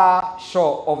the far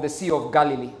shore of the Sea of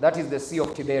Galilee. That is the Sea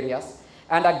of Tiberias.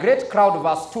 And a great crowd,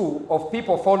 verse 2, of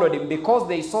people followed him because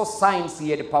they saw signs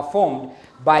he had performed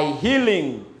by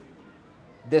healing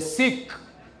the sick.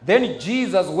 Then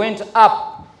Jesus went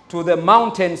up to the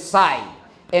mountainside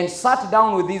and sat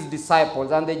down with his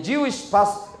disciples. And the Jewish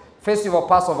festival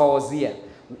Passover was here.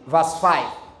 Verse 5.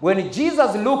 When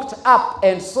Jesus looked up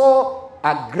and saw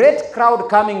a great crowd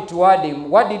coming toward him,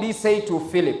 what did he say to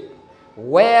Philip?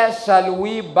 Where shall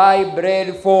we buy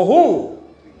bread for who?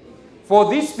 For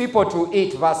these people to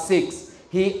eat. Verse 6.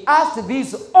 He asked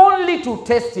this only to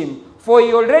test him, for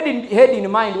he already had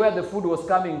in mind where the food was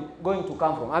going to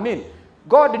come from. I mean,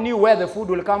 God knew where the food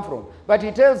will come from. But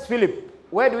he tells Philip,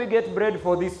 where do we get bread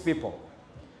for these people?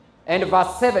 And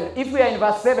verse 7, if we are in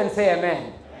verse 7, say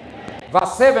amen. Amen.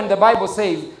 Verse 7, the Bible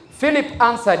says, Philip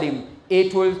answered him,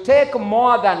 it will take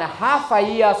more than half a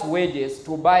year's wages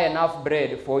to buy enough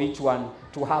bread for each one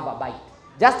to have a bite.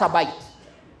 Just a bite.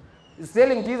 He's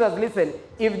telling Jesus, listen,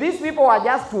 if these people are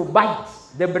just to bite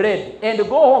the bread and go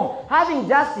home, having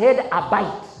just had a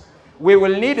bite, we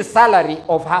will need a salary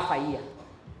of half a year.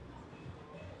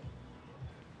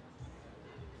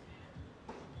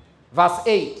 Verse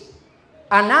 8,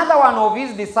 another one of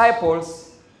his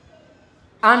disciples,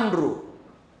 Andrew,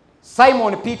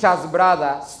 Simon Peter's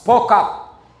brother, spoke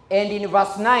up. And in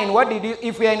verse 9, what did he,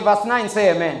 if we are in verse 9,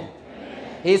 say amen.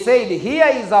 Amen. He said, here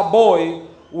is a boy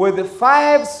with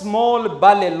 5 small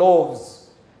barley loaves.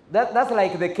 That's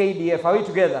like the KDF. Are we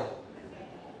together?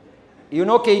 You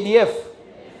know KDF?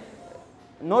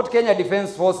 Not Kenya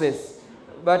Defense Forces,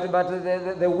 but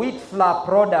the wheat flour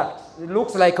product. It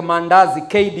looks like mandazi,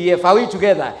 KDF. Are we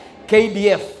together?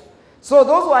 KDF. So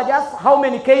those were just how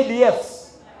many KDFs?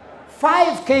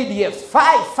 5 KDFs,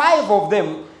 five of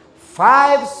them,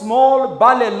 5 small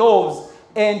barley loaves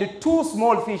and 2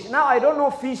 small fish. Now, I don't know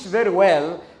fish very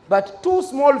well, but 2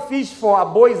 small fish for a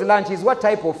boy's lunch is what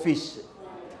type of fish?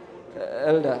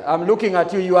 Elder, I'm looking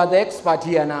at you. You are the expert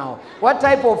here now. What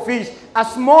type of fish? A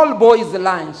small boy's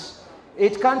lunch.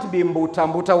 It can't be mbuta.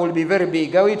 Mbuta will be very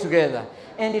big. Are we together?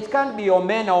 And it can't be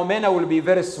omena. Omena will be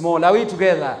very small. Are we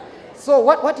together? So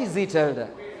what is it, Elder?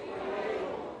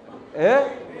 Eh?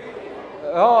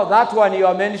 Oh, that one you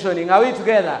are mentioning. Are we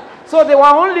together? So there were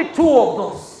only 2 of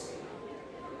those.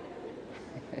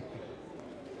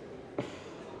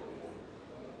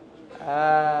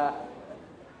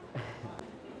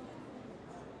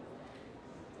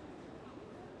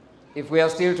 If we are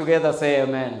still together, say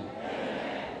amen.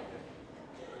 Amen.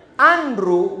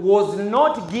 Andrew was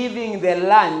not giving the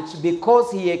lunch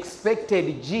because he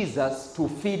expected Jesus to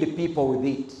feed people with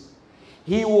it.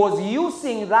 He was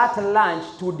using that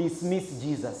lunch to dismiss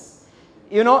Jesus.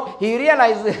 You know, he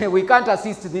realized we can't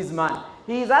assist this man.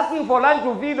 He is asking for lunch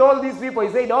to feed all these people.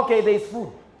 He said, okay, there is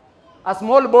food. A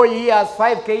small boy here has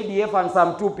 5 KDF and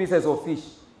some 2 pieces of fish.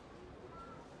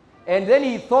 And then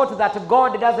he thought that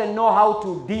God doesn't know how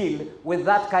to deal with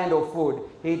that kind of food.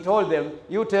 He told them,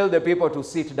 you tell the people to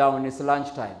sit down, it's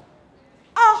lunchtime.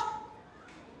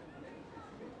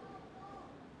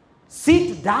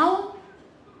 Sit down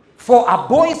for a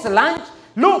boy's lunch?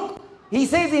 Look, he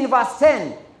says in verse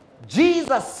 10,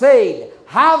 Jesus said,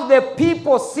 have the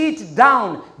people sit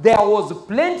down. There was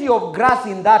plenty of grass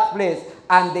in that place,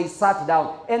 and they sat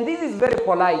down. And this is very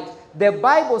polite. The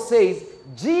Bible says,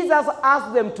 Jesus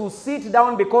asked them to sit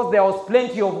down because there was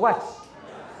plenty of what?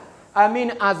 I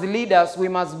mean, as leaders, we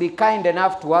must be kind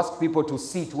enough to ask people to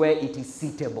sit where it is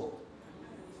suitable.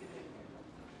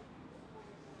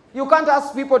 You can't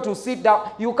ask people to sit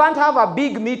down. You can't have a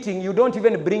big meeting. You don't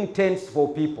even bring tents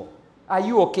for people. Are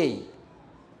you okay?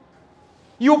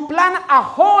 You plan a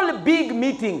whole big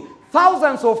meeting,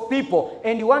 thousands of people,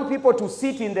 and you want people to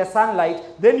sit in the sunlight.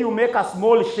 Then you make a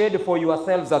small shade for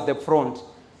yourselves at the front.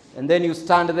 And then you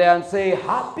stand there and say,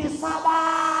 Happy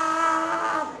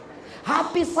Sabbath!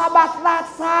 Happy Sabbath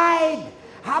that side!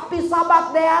 Happy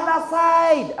Sabbath the other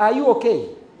side! Are you okay?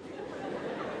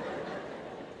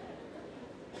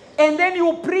 And then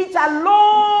you preach a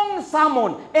long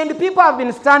sermon, and people have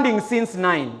been standing since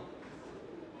 9.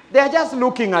 They are just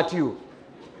looking at you.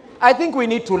 I think we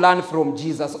need to learn from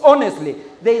Jesus. Honestly,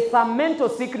 there is some mental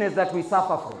sickness that we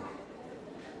suffer from.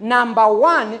 Number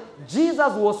 1,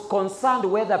 Jesus was concerned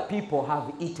whether people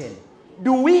have eaten.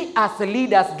 Do we as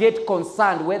leaders get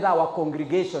concerned whether our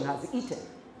congregation has eaten?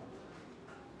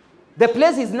 The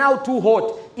place is now too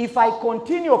hot. If I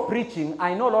continue preaching,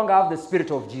 I no longer have the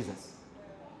Spirit of Jesus.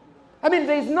 I mean,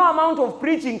 there is no amount of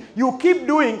preaching you keep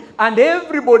doing and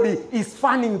everybody is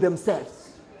fanning themselves.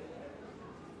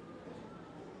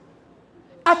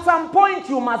 At some point,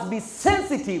 you must be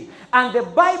sensitive. And the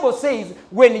Bible says,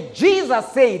 when Jesus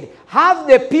said, have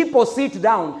the people sit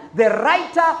down, the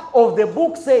writer of the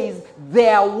book says,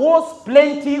 there was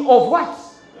plenty of what?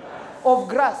 Grass. Of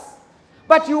grass.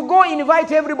 But you go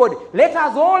invite everybody. Let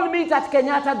us all meet at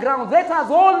Kenyatta grounds. Let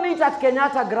us all meet at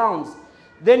Kenyatta grounds.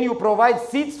 Then you provide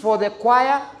seats for the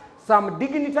choir, some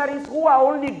dignitaries who are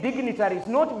only dignitaries,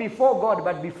 not before God,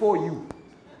 but before you.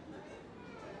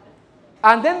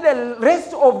 And then the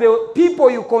rest of the people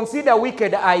you consider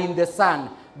wicked are in the sun.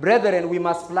 Brethren, we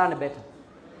must plan better.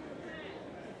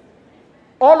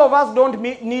 All of us don't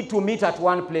need to meet at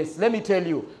one place. Let me tell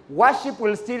you, worship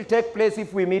will still take place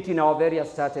if we meet in our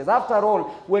various churches. After all,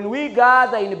 when we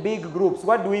gather in big groups,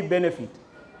 what do we benefit?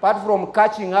 Apart from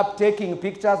catching up, taking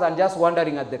pictures, and just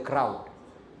wondering at the crowd.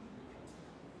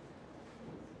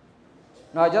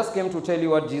 Now, I just came to tell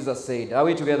you what Jesus said. Are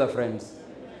we together, friends?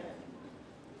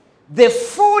 The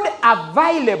food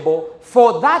available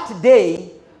for that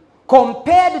day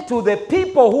compared to the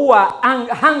people who were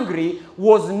hungry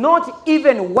was not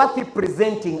even worth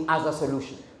presenting as a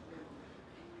solution.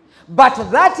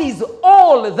 But that is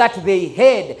all that they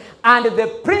had. And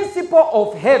the principle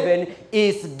of heaven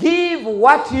is give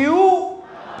what you,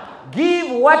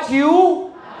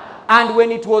 and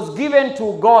when it was given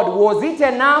to God, was it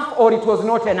enough or it was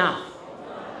not enough?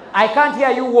 I can't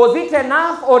hear you. Was it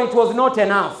enough or it was not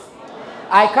enough?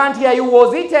 I can't hear you.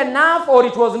 Was it enough or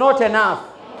it was not enough?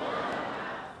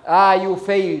 Ah, you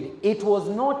failed. It was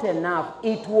not enough.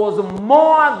 It was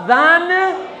more than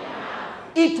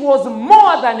It was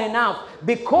more than enough,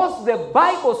 because the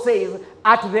Bible says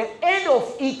at the end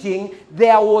of eating,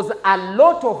 there was a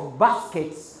lot of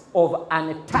baskets of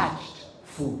untouched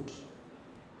food.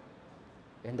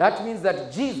 And that means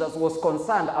that Jesus was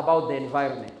concerned about the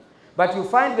environment. But you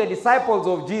find the disciples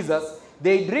of Jesus,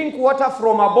 they drink water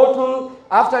from a bottle.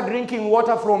 After drinking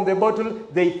water from the bottle,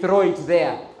 they throw it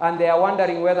there. And they are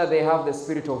wondering whether they have the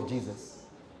Spirit of Jesus.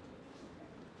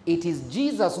 It is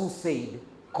Jesus who said,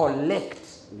 collect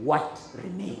what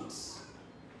remains.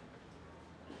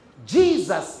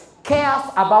 Jesus cares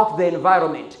about the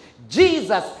environment.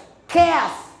 Jesus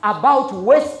cares about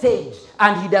wastage,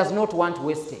 and he does not want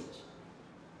wastage.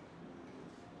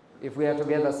 If we are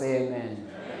together, say amen.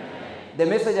 The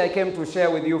message I came to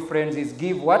share with you, friends, is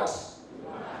give what?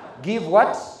 Give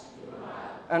what?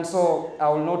 And so I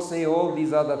will not say all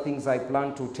these other things I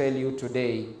plan to tell you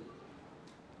today.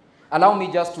 Allow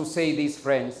me just to say this,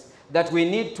 friends, that we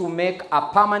need to make a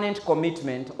permanent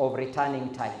commitment of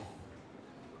returning tithe.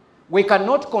 We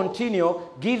cannot continue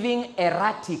giving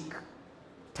erratic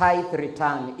tithe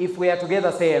return. If we are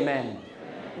together, say amen.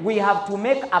 We have to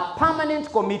make a permanent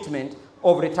commitment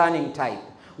of returning tithe.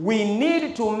 We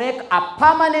need to make a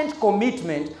permanent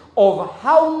commitment of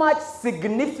how much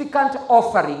significant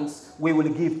offerings we will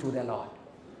give to the Lord.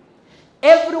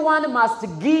 Everyone must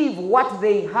give what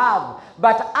they have,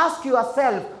 but ask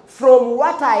yourself, from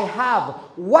what I have,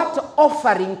 what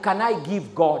offering can I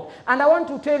give God? And I want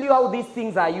to tell you how these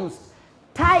things are used.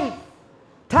 Tithe,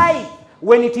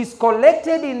 when it is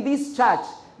collected in this church,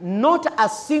 not a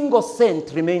single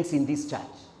cent remains in this church.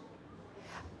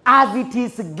 As it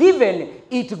is given,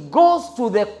 it goes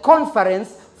to the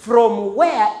conference from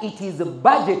where it is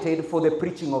budgeted for the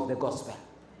preaching of the gospel.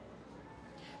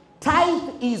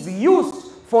 Tithe is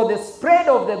used for the spread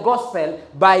of the gospel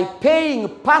by paying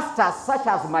pastors such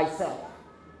as myself.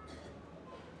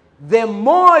 The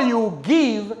more you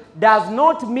give does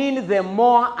not mean the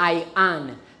more I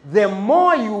earn. The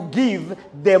more you give,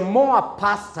 the more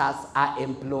pastors are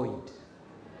employed.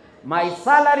 My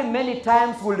salary many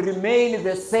times will remain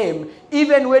the same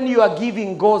even when your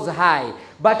giving goes high.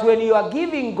 But when your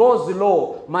giving goes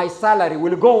low, my salary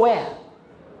will go where?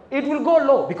 It will go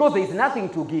low because there is nothing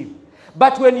to give.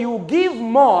 But when you give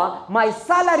more, my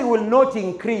salary will not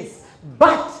increase,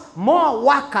 but more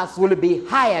workers will be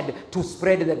hired to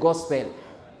spread the gospel.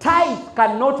 Tithe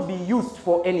cannot be used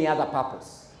for any other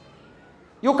purpose.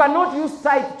 You cannot use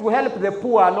tithe to help the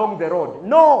poor along the road.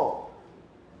 No.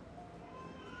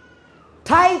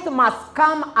 Tithe must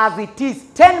come as it is,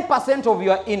 10% of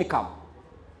your income.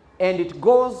 And it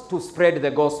goes to spread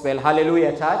the gospel.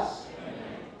 Hallelujah, church. Amen.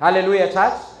 Hallelujah,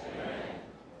 church.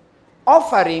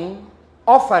 Amen.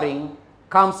 Offering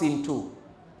comes in two.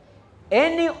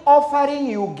 Any offering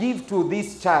you give to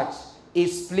this church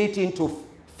is split into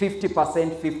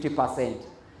 50%, 50%.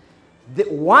 The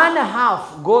one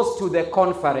half goes to the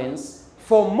conference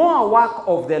for more work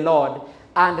of the Lord,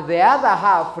 and the other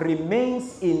half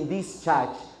remains in this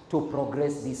church to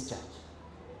progress this church.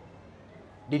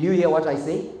 Did you hear what I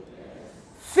say?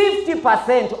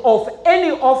 50% of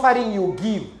any offering you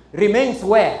give remains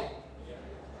where?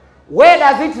 Where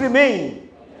does it remain?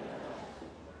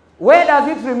 Where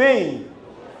does it remain?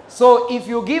 So if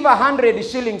you give 100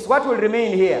 shillings, what will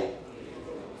remain here?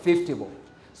 50 bob.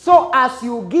 So as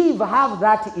you give, have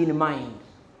that in mind.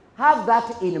 Have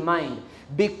that in mind.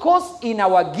 Because in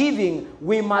our giving,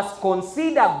 we must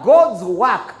consider God's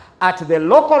work at the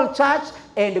local church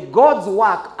and God's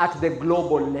work at the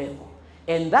global level.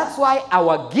 And that's why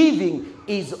our giving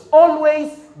is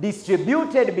always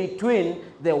distributed between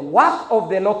the work of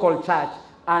the local church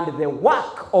and the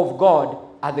work of God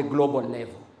at the global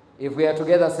level. If we are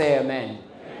together, say amen.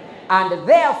 And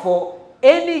therefore,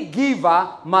 any giver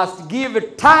must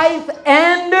give tithe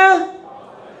and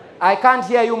I can't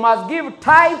hear you. Must give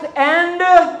tithe and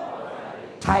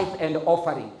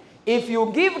offering. If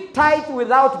you give tithe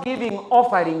without giving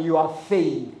offering, you have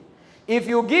failed. If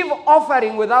you give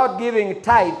offering without giving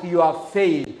tithe, you have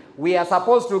failed. We are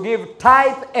supposed to give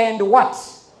tithe and what?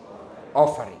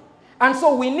 Offering. And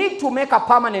so we need to make a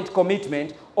permanent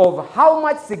commitment of how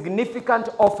much significant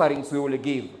offerings we will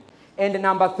give. And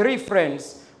number 3,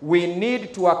 friends, we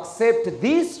need to accept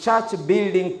this church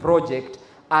building project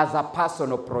as a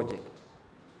personal project.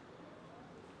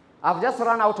 I've just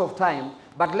run out of time,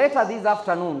 but later this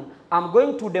afternoon, I'm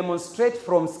going to demonstrate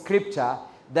from Scripture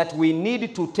that we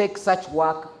need to take such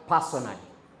work personally.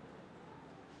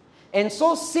 And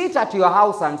so sit at your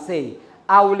house and say,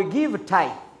 I will give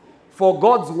tithe for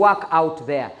God's work out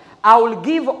there. I will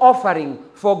give offering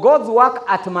for God's work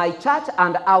at my church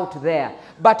and out there.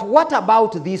 But what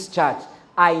about this church?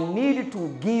 I need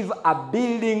to give a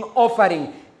building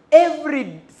offering.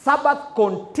 Every Sabbath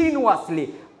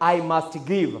continuously, I must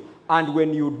give. And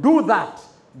when you do that,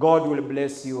 God will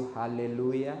bless you.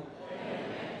 Hallelujah. Amen.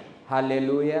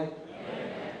 Hallelujah.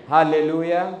 Amen.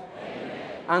 Hallelujah. Amen.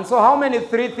 And so how many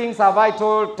 3 things have I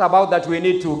told about that we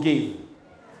need to give?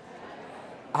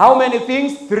 How many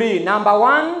things? 3. Number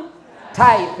 1,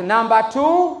 tithe. Number 2,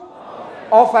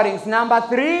 offerings. Number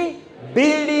 3,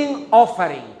 building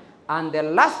offering. And the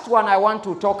last one I want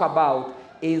to talk about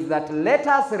is that let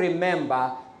us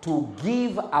remember to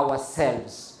give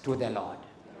ourselves to the Lord.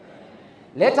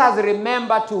 Let us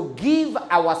remember to give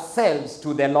ourselves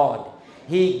to the Lord.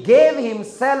 He gave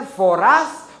himself for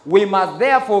us. We must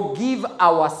therefore give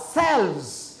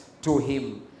ourselves to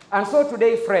him. And so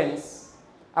today, friends,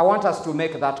 I want us to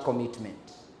make that commitment.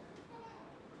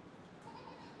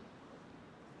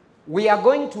 We are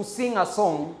going to sing a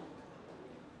song.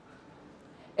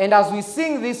 And as we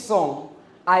sing this song,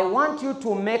 I want you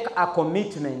to make a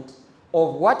commitment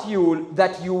of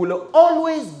that you will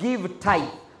always give tithe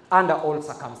under all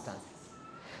circumstances.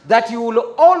 That you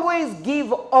will always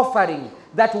give offering.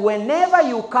 That whenever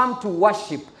you come to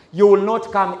worship, you will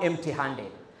not come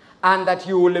empty-handed. And that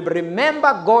you will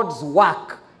remember God's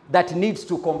work that needs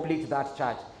to complete that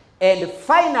church. And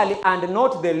finally, and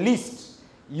not the least,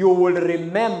 you will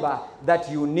remember that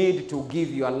you need to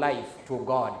give your life to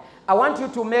God. I want you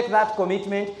to make that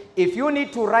commitment. If you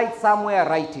need to write somewhere,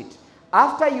 write it.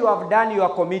 After you have done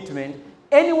your commitment,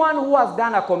 anyone who has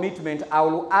done a commitment, I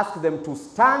will ask them to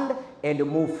stand and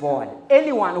move forward.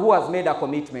 Anyone who has made a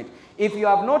commitment. If you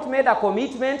have not made a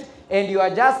commitment and you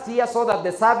are just here so that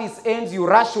the service ends, you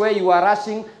rush where you are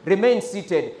rushing, remain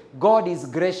seated. God is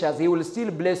gracious. He will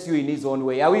still bless you in his own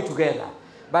way. Are we together?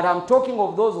 But I'm talking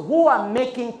of those who are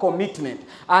making commitment.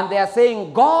 And they are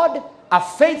saying, God, a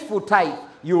faithful tithe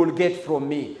you will get from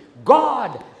me.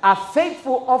 God, a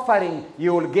faithful offering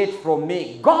you will get from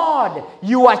me. God,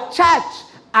 your church,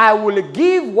 I will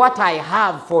give what I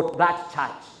have for that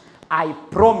church. I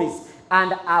promise.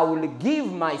 And I will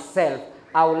give myself.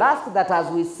 I will ask that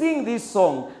as we sing this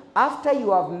song, after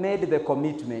you have made the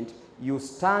commitment, you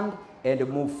stand and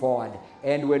move forward.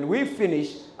 And when we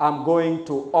finish, I'm going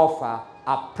to offer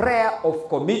a prayer of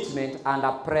commitment and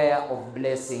a prayer of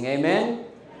blessing. Amen?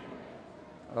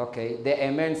 Okay, the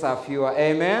amens are fewer.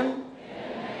 Amen?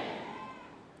 Amen.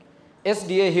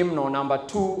 SDA hymnal number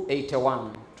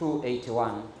 281.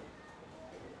 281.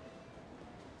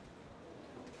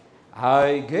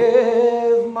 I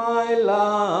gave my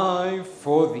life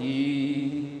for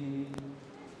thee,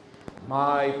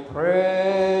 my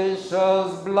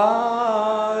precious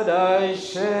blood I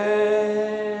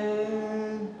shed,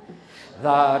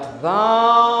 that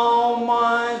thou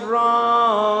might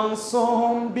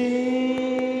ransom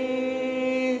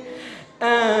be,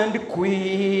 and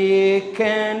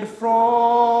quickened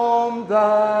from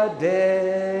the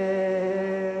dead.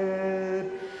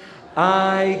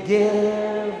 I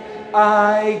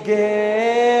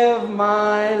gave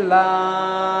my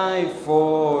life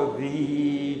for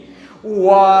thee.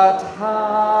 What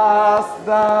hast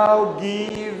thou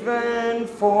given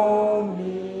for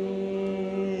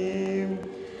me?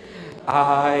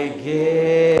 I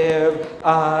gave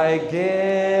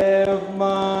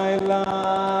my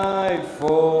life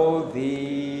for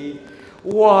thee.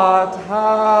 What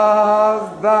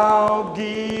hast thou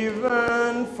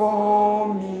given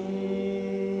for me?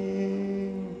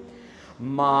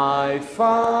 My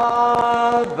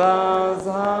Father's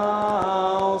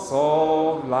house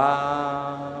of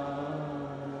light,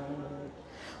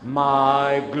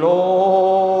 my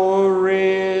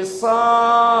glorious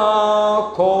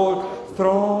circled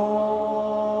throne,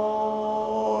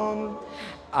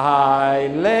 I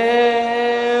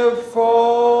left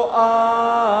for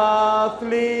earth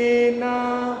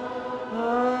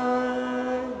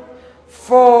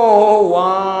Oh,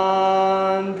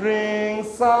 wandering,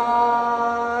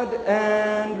 sad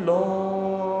and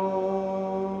lone,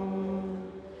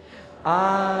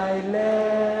 I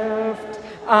left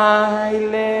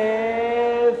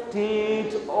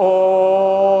it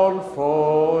all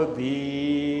for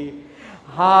thee.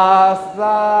 Hast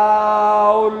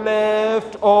thou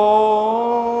left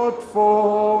aught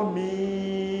for me?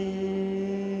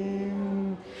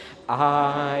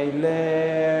 I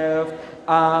left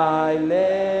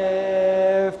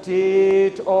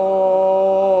it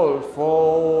all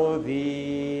for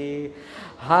thee.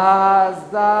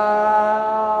 Hast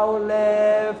thou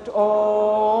left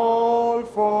all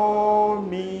for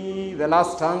me? The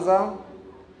last stanza.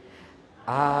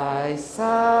 I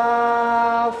suffered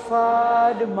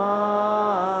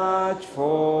much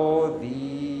for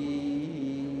thee,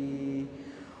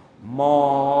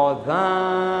 more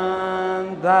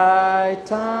than thy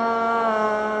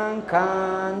tongue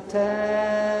can tell,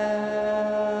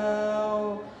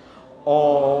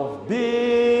 of bitterest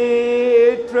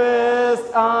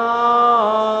agony,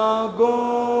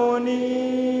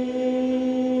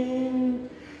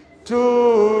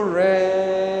 to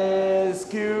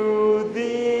rescue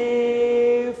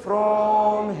thee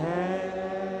from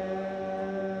hell.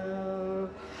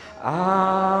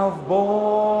 I've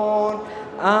borne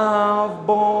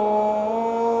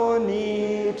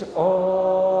it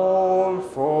all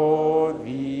for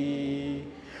thee.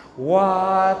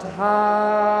 What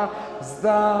hast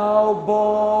thou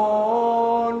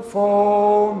borne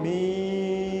for me?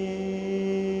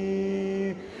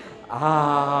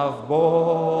 I've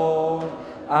borne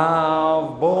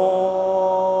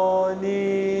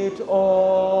it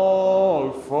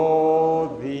all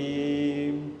for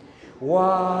thee.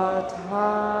 What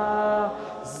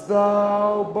hast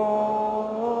thou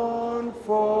borne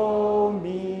for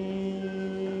me?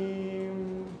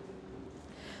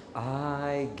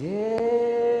 I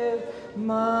gave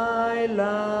my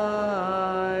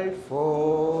life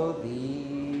for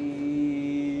thee,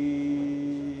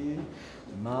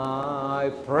 my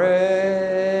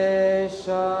precious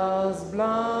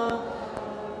blood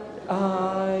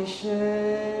I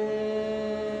shed,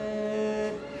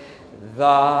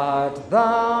 that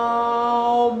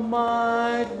thou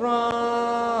might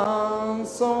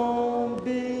ransom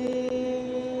be,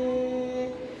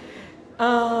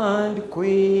 and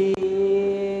quickened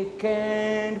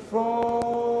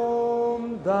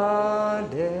from the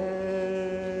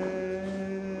dead.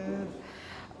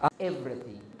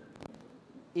 Everything,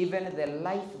 even the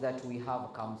life that we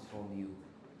have, comes from you.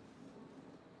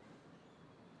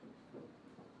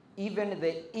 Even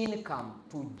the income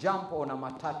to jump on a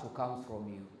matatu comes from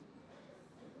you.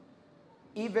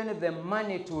 Even the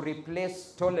money to replace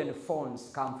stolen phones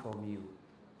comes from you.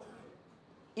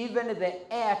 Even the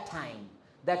airtime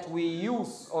that we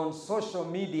use on social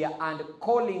media and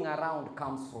calling around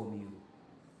comes from you.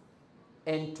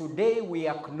 And today we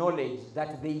acknowledge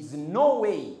that there is no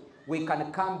way we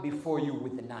can come before you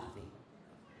with nothing.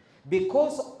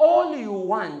 Because all you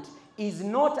want is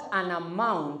not an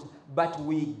amount, but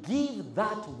we give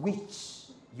that which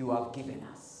you have given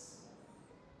us.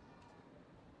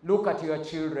 Look at your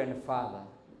children, Father.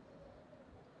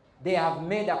 They have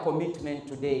made a commitment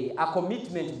today, a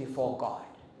commitment before God.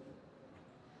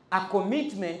 A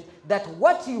commitment that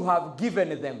what you have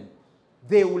given them,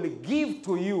 they will give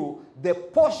to you the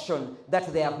portion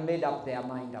that they have made up their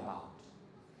mind about.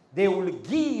 They will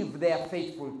give their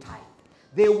faithful tithe.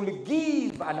 They will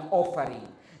give an offering.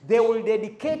 They will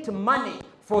dedicate money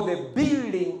for the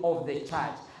building of the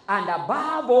church. And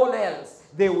above all else,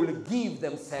 they will give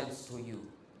themselves to you.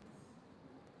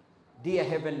 Dear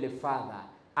Heavenly Father,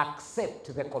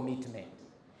 accept the commitment.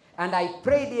 And I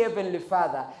pray, dear Heavenly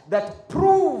Father, that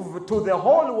prove to the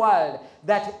whole world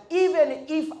that even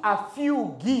if a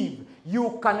few give,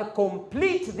 you can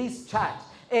complete this church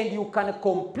and you can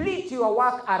complete your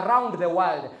work around the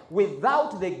world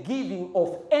without the giving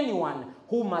of anyone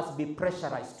who must be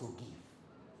pressurized to give.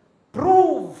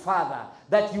 Prove, Father,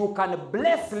 that you can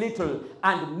bless little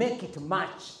and make it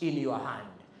much in your hand.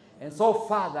 And so,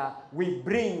 Father, we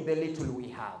bring the little we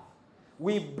have.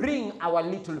 We bring our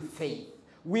little faith.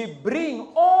 We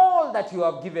bring all that you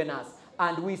have given us,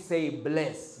 and we say,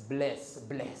 bless, bless,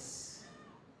 bless.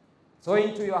 So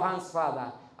into your hands,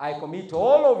 Father, I commit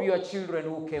all of your children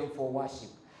who came for worship.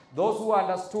 Those who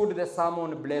understood the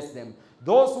sermon, bless them.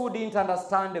 Those who didn't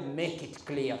understand, make it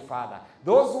clear, Father.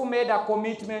 Those who made a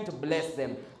commitment, bless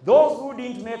them. Those who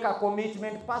didn't make a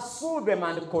commitment, pursue them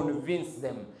and convince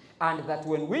them. And that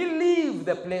when we leave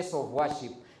the place of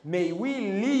worship, may we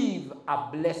leave a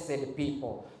blessed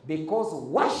people. Because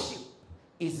worship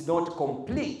is not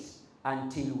complete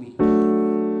until we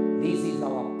give. This is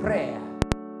our prayer